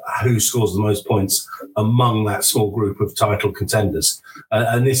to who scores the most points among that small group of title contenders.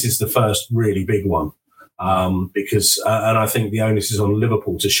 And this is the first really big one because I think the onus is on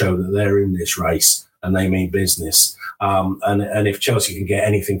Liverpool to show that they're in this race and they mean business. And if Chelsea can get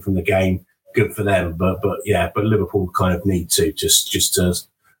anything from the game, good for them. But Liverpool kind of need to just as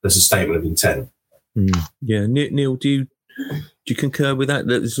a statement of intent. Yeah, Neil, do you concur with that?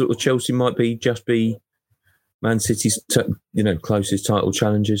 That sort of Chelsea might be Man City's closest title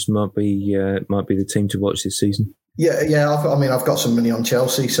challengers, might be the team to watch this season. Yeah. I've got some money on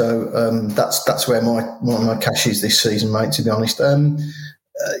Chelsea, so that's where my cash is this season, mate. To be honest, my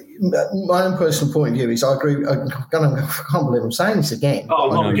own personal point of view is I agree. I can't believe I'm saying this again.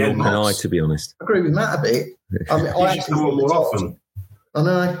 Nor can I, to be honest. I agree with Matt a bit. I actually think more often. I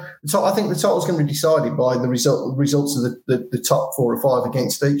know. So I think the title's going to be decided by the results of the top 4 or 5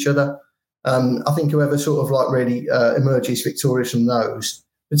 against each other. I think whoever sort of really emerges victorious from those,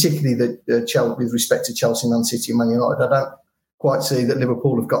 particularly with respect to Chelsea, Man City, and Man United, I don't quite see that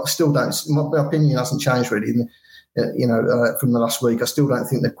Liverpool have got. Still don't. My opinion hasn't changed really. from the last week. I still don't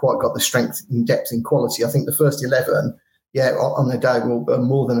think they've quite got the strength and depth and quality. I think the first 11, on their day will be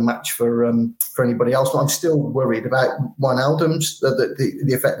more than a match for anybody else. But I'm still worried about Wijnaldum's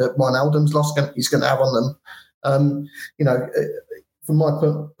the effect that Wijnaldum's loss is going to have on them. From my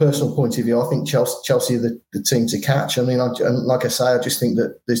personal point of view, I think Chelsea are the team to catch. I mean, like I say, I just think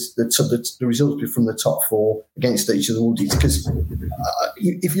that the results from the top four against each other will because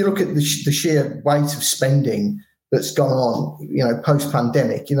if you look at the sheer weight of spending that's gone on,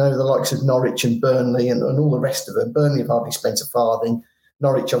 post-pandemic, the likes of Norwich and Burnley and all the rest of them. Burnley have hardly spent a farthing.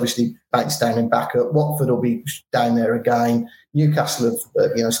 Norwich obviously bounced down and back up. Watford will be down there again. Newcastle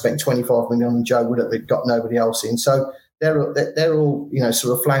have spent 25 million on Joe Wood. They've got nobody else in. So they're all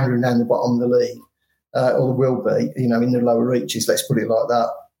sort of floundering down the bottom of the league, or will be, in the lower reaches. Let's put it like that.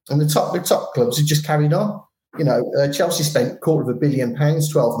 And the top clubs have just carried on. Chelsea spent £250 million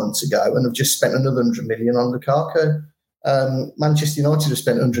 12 months ago and have just spent another 100 million on Lukaku. Manchester United have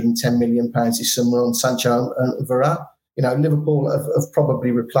spent £110 million this summer on Sancho and Varane. Liverpool have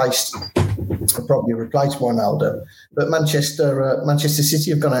probably replaced Wijnaldum, but Manchester City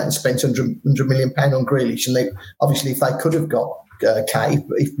have gone out and spent £100 million on Grealish, and they obviously, if they could have got Kane,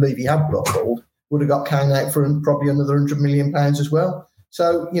 if Levy had buckled, would have got Kane out for probably another £100 million as well.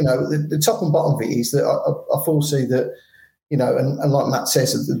 So the top and bottom of it is that I foresee that and like Matt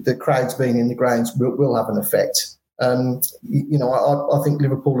says, the crowds being in the grounds will have an effect. I think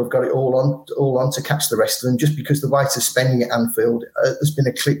Liverpool have got it all on to catch the rest of them, just because the weight of spending at Anfield has been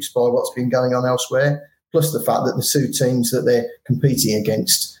eclipsed by what's been going on elsewhere. Plus the fact that the two teams that they're competing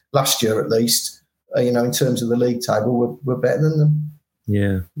against last year, at least, in terms of the league table, were better than them.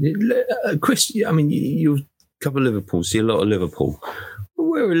 Yeah, Chris. I mean, you cover Liverpool, see a lot of Liverpool.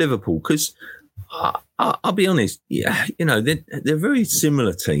 Where are Liverpool? Because I'll be honest, they're a very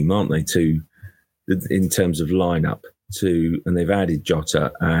similar team, aren't they? In terms of lineup, and they've added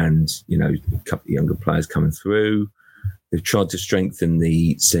Jota and a couple of younger players coming through. They've tried to strengthen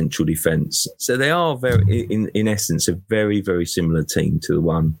the central defence, so they are very, in essence, a very, very similar team to the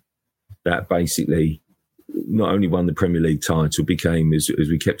one that basically not only won the Premier League title, became, as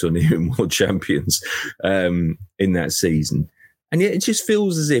we kept on hearing, world champions in that season. And yet, it just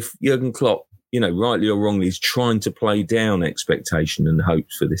feels as if Jurgen Klopp, rightly or wrongly, is trying to play down expectation and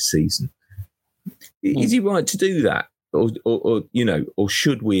hopes for this season. Is he right to do that, or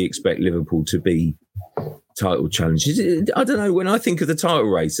should we expect Liverpool to be title challengers? I don't know. When I think of the title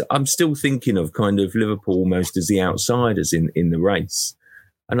race, I'm still thinking of kind of Liverpool almost as the outsiders in the race,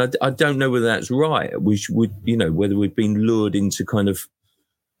 and I don't know whether that's right. Whether we've been lured into kind of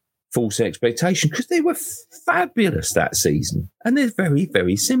false expectation, because they were fabulous that season, and they're very,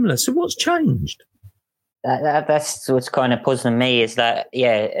 very similar. So what's changed? That's what's kind of puzzling me, is that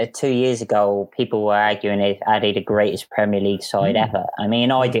 2 years ago people were arguing are they the greatest Premier League side ever. I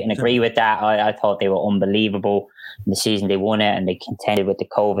mean, I didn't agree with that. I thought they were unbelievable in the season they won it, and they contended with the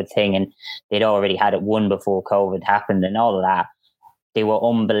COVID thing, and they'd already had it won before COVID happened and all of that. They were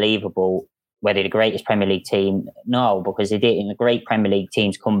unbelievable. Were they the greatest Premier League team? No, because they didn't. The great Premier League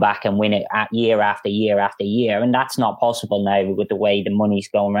teams come back and win it year after year after year, and that's not possible now with the way the money's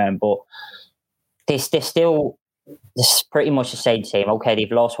going around. But they're still pretty much the same team. Okay,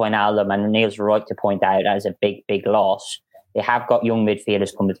 they've lost Wijnaldum, and Neil's right to point out that is a big, big loss. They have got young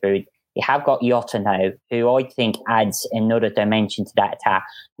midfielders coming through. They have got Jota now, who I think adds another dimension to that attack,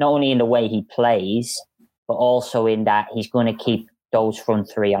 not only in the way he plays, but also in that he's going to keep those front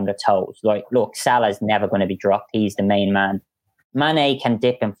three on their toes. Like, look, Salah's never going to be dropped. He's the main man. Mane can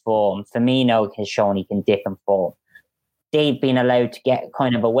dip in form. Firmino has shown he can dip in form. They've been allowed to get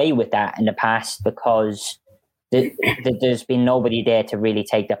kind of away with that in the past because there's been nobody there to really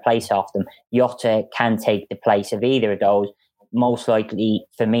take the place off them. Jota can take the place of either of those. Most likely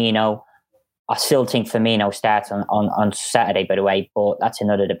Firmino. I still think Firmino starts on Saturday, by the way, but that's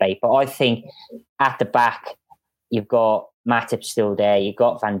another debate. But I think at the back, you've got Matip still there. You've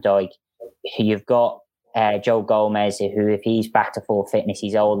got Van Dijk. You've got Joe Gomez, who, if he's back to full fitness,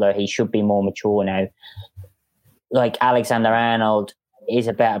 he's older. He should be more mature now. Like Alexander-Arnold is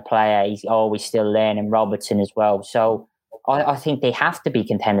a better player. He's always still learning. Robertson as well. So I think they have to be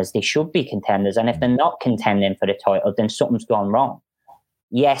contenders. They should be contenders. And if they're not contending for the title, then something's gone wrong.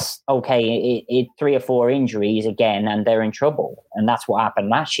 Yes, okay, 3 or 4 injuries again, and they're in trouble. And that's what happened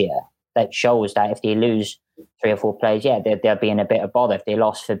last year. That shows that if they lose 3 or 4 players, they'll be in a bit of bother. If they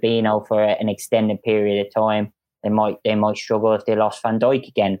lost Fabinho for an extended period of time, they might struggle. If they lost Van Dijk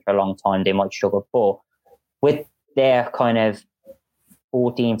again for a long time, they might struggle. But with their kind of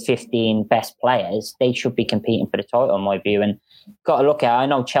 14, 15 best players, they should be competing for the title, in my view. And got to look at, I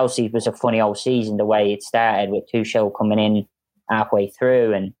know Chelsea was a funny old season, the way it started with Tuchel coming in halfway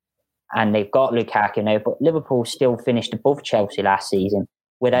through, and they've got Lukaku now, but Liverpool still finished above Chelsea last season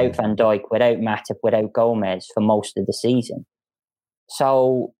without Van Dijk, without Matip, without Gomez for most of the season.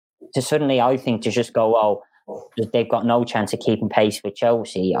 So to suddenly, I think, to just go, oh, they've got no chance of keeping pace with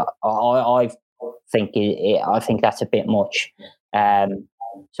Chelsea, I think that's a bit much.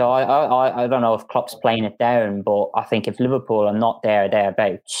 So I don't know if Klopp's playing it down, but I think if Liverpool are not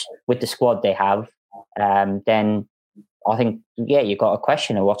thereabouts with the squad they have, then I think, you've got a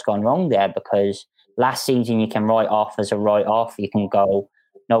question of what's gone wrong there, because last season you can write off as a write-off. You can go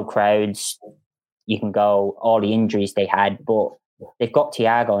no crowds, you can go all the injuries they had, but they've got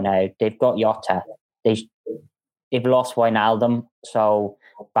Thiago now, they've got Jota, they've lost Wijnaldum, so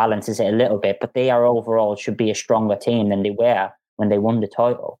balances it a little bit, but they are overall should be a stronger team than they were when they won the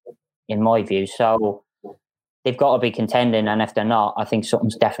title, in my view. So they've got to be contending, and if they're not, I think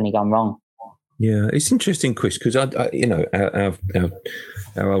something's definitely gone wrong. Yeah, it's interesting, Chris, because our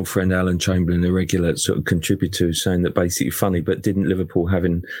old friend Alan Chamberlain, a regular sort of contributor, is saying that basically funny, but didn't Liverpool,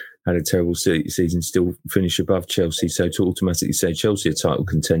 having had a terrible season, still finish above Chelsea? So to automatically say Chelsea are title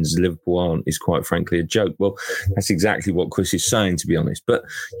contenders, Liverpool aren't, is quite frankly a joke. Well, that's exactly what Chris is saying, to be honest. But,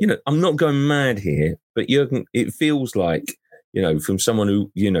 I'm not going mad here, but Jurgen, it feels like, from someone who,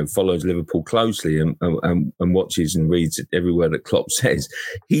 follows Liverpool closely and watches and reads every word that Klopp says,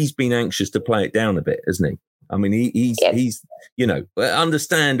 he's been anxious to play it down a bit, hasn't he? I mean, he's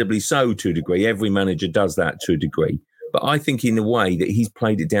understandably so to a degree. Every manager does that to a degree. But I think in a way that he's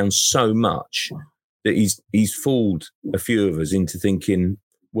played it down so much that he's fooled a few of us into thinking,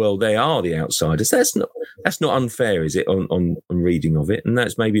 well, they are the outsiders. That's not unfair, is it, on reading of it? And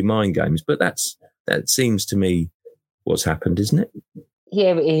that's maybe mind games, but that seems to me what's happened, isn't it?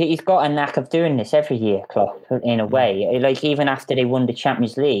 Yeah, he's got a knack of doing this every year, Klopp, in a way. Like, even after they won the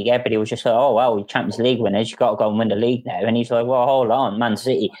Champions League, everybody was just like, oh, well, Champions League winners, you've got to go and win the league now. And he's like, well, hold on, Man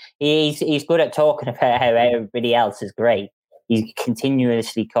City. He's good at talking about how everybody else is great. He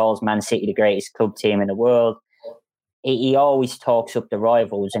continuously calls Man City the greatest club team in the world. He always talks up the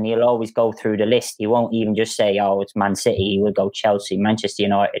rivals, and he'll always go through the list. He won't even just say, oh, it's Man City. He will go Chelsea, Manchester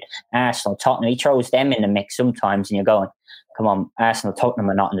United, Arsenal, Tottenham. He throws them in the mix sometimes, and you're going, come on, Arsenal, Tottenham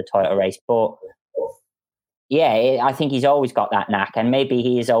are not in the title race. But yeah, I think he's always got that knack, and maybe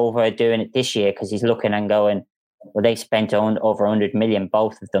he is overdoing it this year because he's looking and going, well, they spent over 100 million,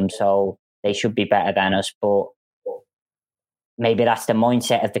 both of them, so they should be better than us. But maybe that's the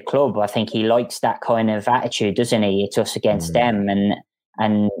mindset of the club. I think he likes that kind of attitude, doesn't he? It's us against them,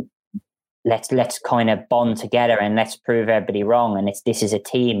 and let's kind of bond together and let's prove everybody wrong. And this is a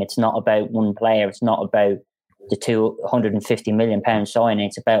team. It's not about one player. It's not about the £250 million signing.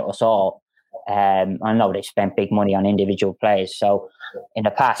 It's about us all. I know they've spent big money on individual players, so in the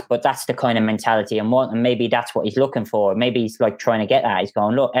past, but that's the kind of mentality and maybe that's what he's looking for. Maybe he's like trying to get that. He's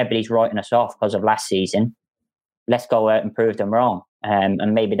going, look, everybody's writing us off because of last season. Let's go out and prove them wrong.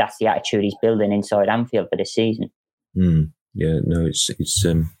 And maybe that's the attitude he's building inside Anfield for this season. Yeah, no, it's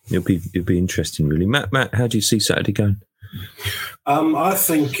it'll be interesting, really. Matt, how do you see Saturday going? I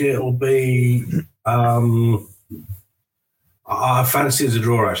think it'll be. I fancy as a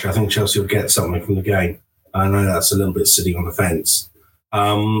draw. Actually, I think Chelsea will get something from the game. I know that's a little bit sitting on the fence,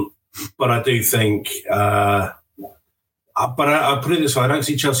 but I do think. But I put it this way: I don't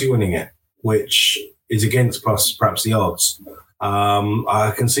see Chelsea winning it, which is against perhaps the odds.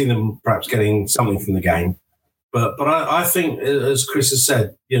 I can see them perhaps getting something from the game, but I think, as Chris has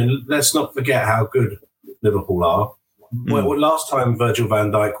said, let's not forget how good Liverpool are. Well, last time Virgil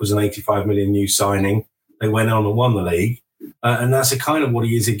van Dijk was an 85 million new signing, they went on and won the league, and that's a kind of what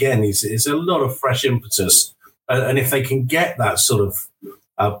he is again. It's a lot of fresh impetus, and if they can get that sort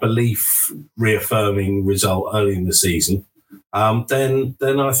of belief reaffirming result early in the season. Then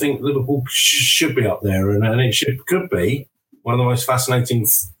I think Liverpool should be up there, and it could be one of the most fascinating,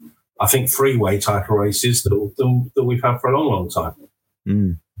 I think, three-way title races that we've had for a long, long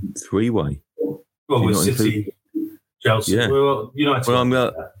time. Three-way? Well, with City, Chelsea, United.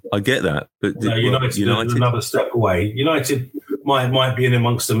 Well, I get that, but United is another step away. United might be in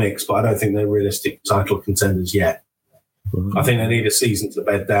amongst the mix, but I don't think they're realistic title contenders yet. I think they need a season to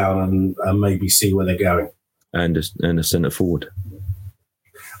bed down and maybe see where they're going. And a centre forward.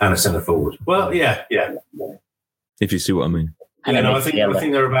 And a centre forward. Well, yeah. If you see what I mean. I think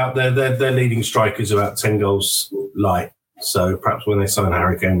they're about their leading strikers about 10 goals light. So perhaps when they sign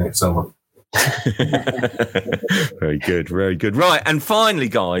Harry Kane next summer. Very good, very good. Right, and finally,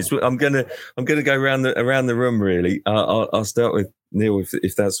 guys, I'm gonna go around the room. Really, I'll start Neil,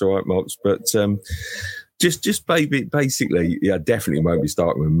 if that's all right, Marks. But basically, I definitely won't be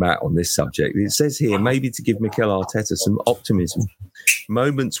starting with Matt on this subject. It says here, maybe to give Mikel Arteta some optimism.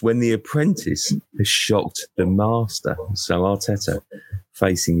 Moments when the apprentice has shocked the master. So Arteta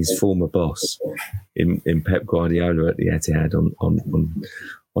facing his former boss in Pep Guardiola at the Etihad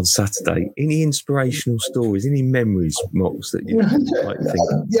on Saturday. Any inspirational stories, any memories, Mox, that you like to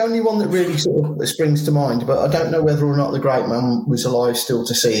think? The only one that really sort of springs to mind, but I don't know whether or not the great man was alive still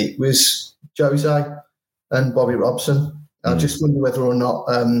to see it, was Jose and Bobby Robson. I just wonder whether or not,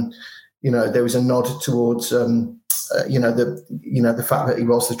 there was a nod towards, the fact that he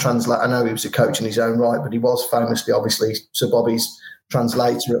was the translator. I know he was a coach in his own right, but he was famously, obviously, Sir Bobby's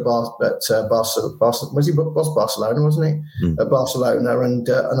translator at Barcelona. Barcelona, wasn't he? At Barcelona, and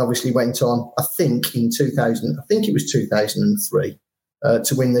obviously went on, I think it was 2003,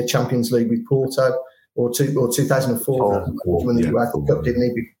 to win the Champions League with Porto, or 2004 to win the UEFA Cup,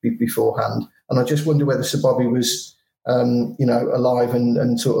 didn't he, beforehand? And I just wonder whether Sir Bobby was, alive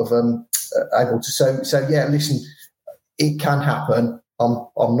and sort of able to. So yeah, listen, it can happen.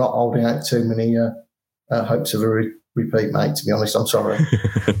 I'm not holding out too many hopes of a repeat, mate, to be honest. I'm sorry.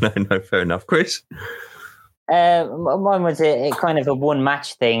 No, fair enough. Chris? Mine was a kind of a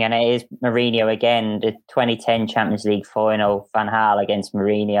one-match thing, and it is Mourinho again. The 2010 Champions League final, Van Gaal against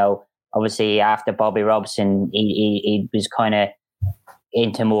Mourinho. Obviously, after Bobby Robson, he was kind of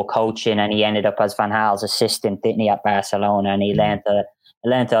into more coaching, and he ended up as Van Gaal's assistant, didn't he, at Barcelona, and he learned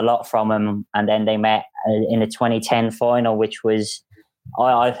a lot from him. And then they met in the 2010 final, which was,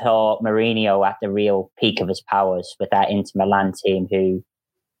 I thought, Mourinho at the real peak of his powers with that Inter Milan team,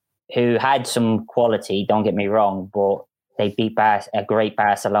 who had some quality, don't get me wrong, but they beat a great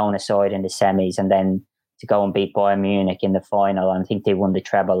Barcelona side in the semis, and then to go and beat Bayern Munich in the final. And I think they won the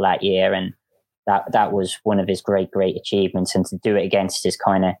treble that year, and that was one of his great achievements. And to do it against his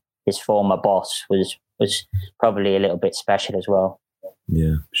former boss was probably a little bit special as well.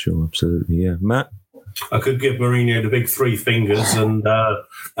 Yeah, sure, absolutely. Yeah, Matt. I could give Mourinho the big three fingers and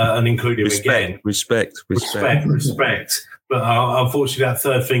include him again. Respect. But unfortunately, that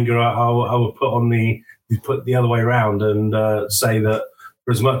third finger I would put the other way around and say that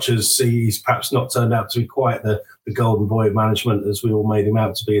for as much as he's perhaps not turned out to be quite the golden boy of management as we all made him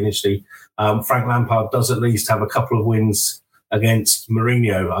out to be initially, Frank Lampard does at least have a couple of wins against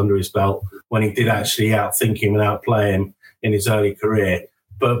Mourinho under his belt when he did actually outthink him and outplay him in his early career.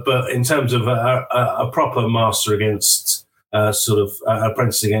 But in terms of a proper master against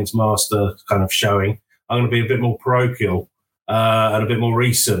apprentice against master kind of showing, I'm going to be a bit more parochial and a bit more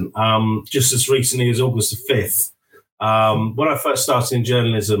recent. Just as recently as August the 5th, when I first started in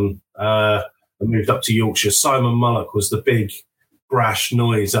journalism and moved up to Yorkshire, Simon Mullock was the big brash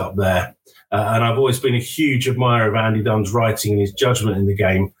noise up there. And I've always been a huge admirer of Andy Dunn's writing and his judgment in the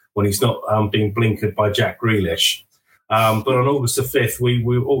game when he's not being blinkered by Jack Grealish. But on August the 5th, we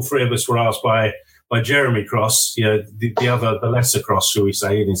all three of us were asked by Jeremy Cross, the lesser Cross, shall we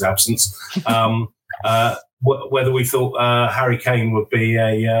say, in his absence, whether we thought Harry Kane would be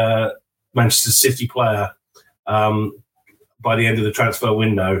a Manchester City player by the end of the transfer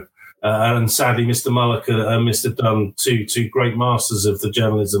window. And sadly, Mr. Mullock and Mr. Dunn, two great masters of the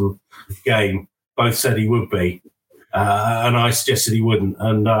journalism game, both said he would be. And I suggested he wouldn't.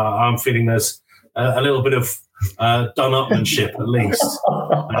 And I'm feeling there's a little bit of done-upmanship, at least,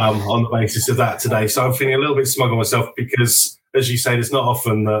 on the basis of that today. So I'm feeling a little bit smug on myself because, as you say, it's not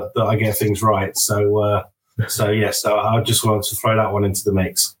often that I get things right. So yes, I just wanted to throw that one into the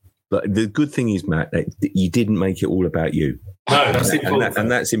mix. But the good thing is, Matt, that you didn't make it all about you. No, that's important.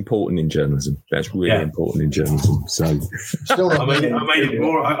 And that's important in journalism. That's really important in journalism. So I made it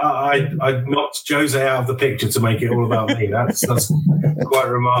more. I knocked Jose out of the picture to make it all about me. That's quite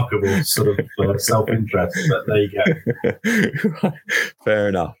remarkable sort of self-interest. But there you go. Fair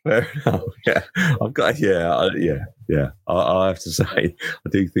enough. Yeah, I have to say, I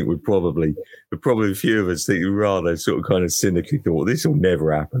do think we're probably a few of us think rather sort of kind of cynically thought this will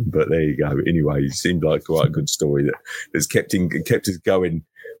never happen. But there you go. Anyway, it seemed like quite a good story that's kept us going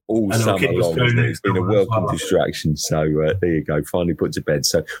all summer long. It's been a welcome distraction. So there you go. Finally put to bed.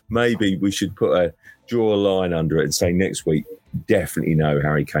 So maybe we should draw a line under it and say next week, definitely no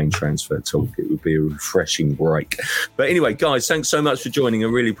Harry Kane transfer talk. It would be a refreshing break. But anyway, guys, thanks so much for joining. I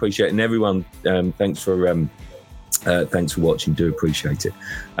really appreciate it. And everyone, thanks for watching. Do appreciate it.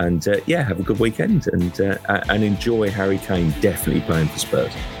 And have a good weekend and enjoy Harry Kane definitely playing for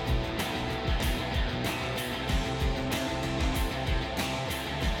Spurs.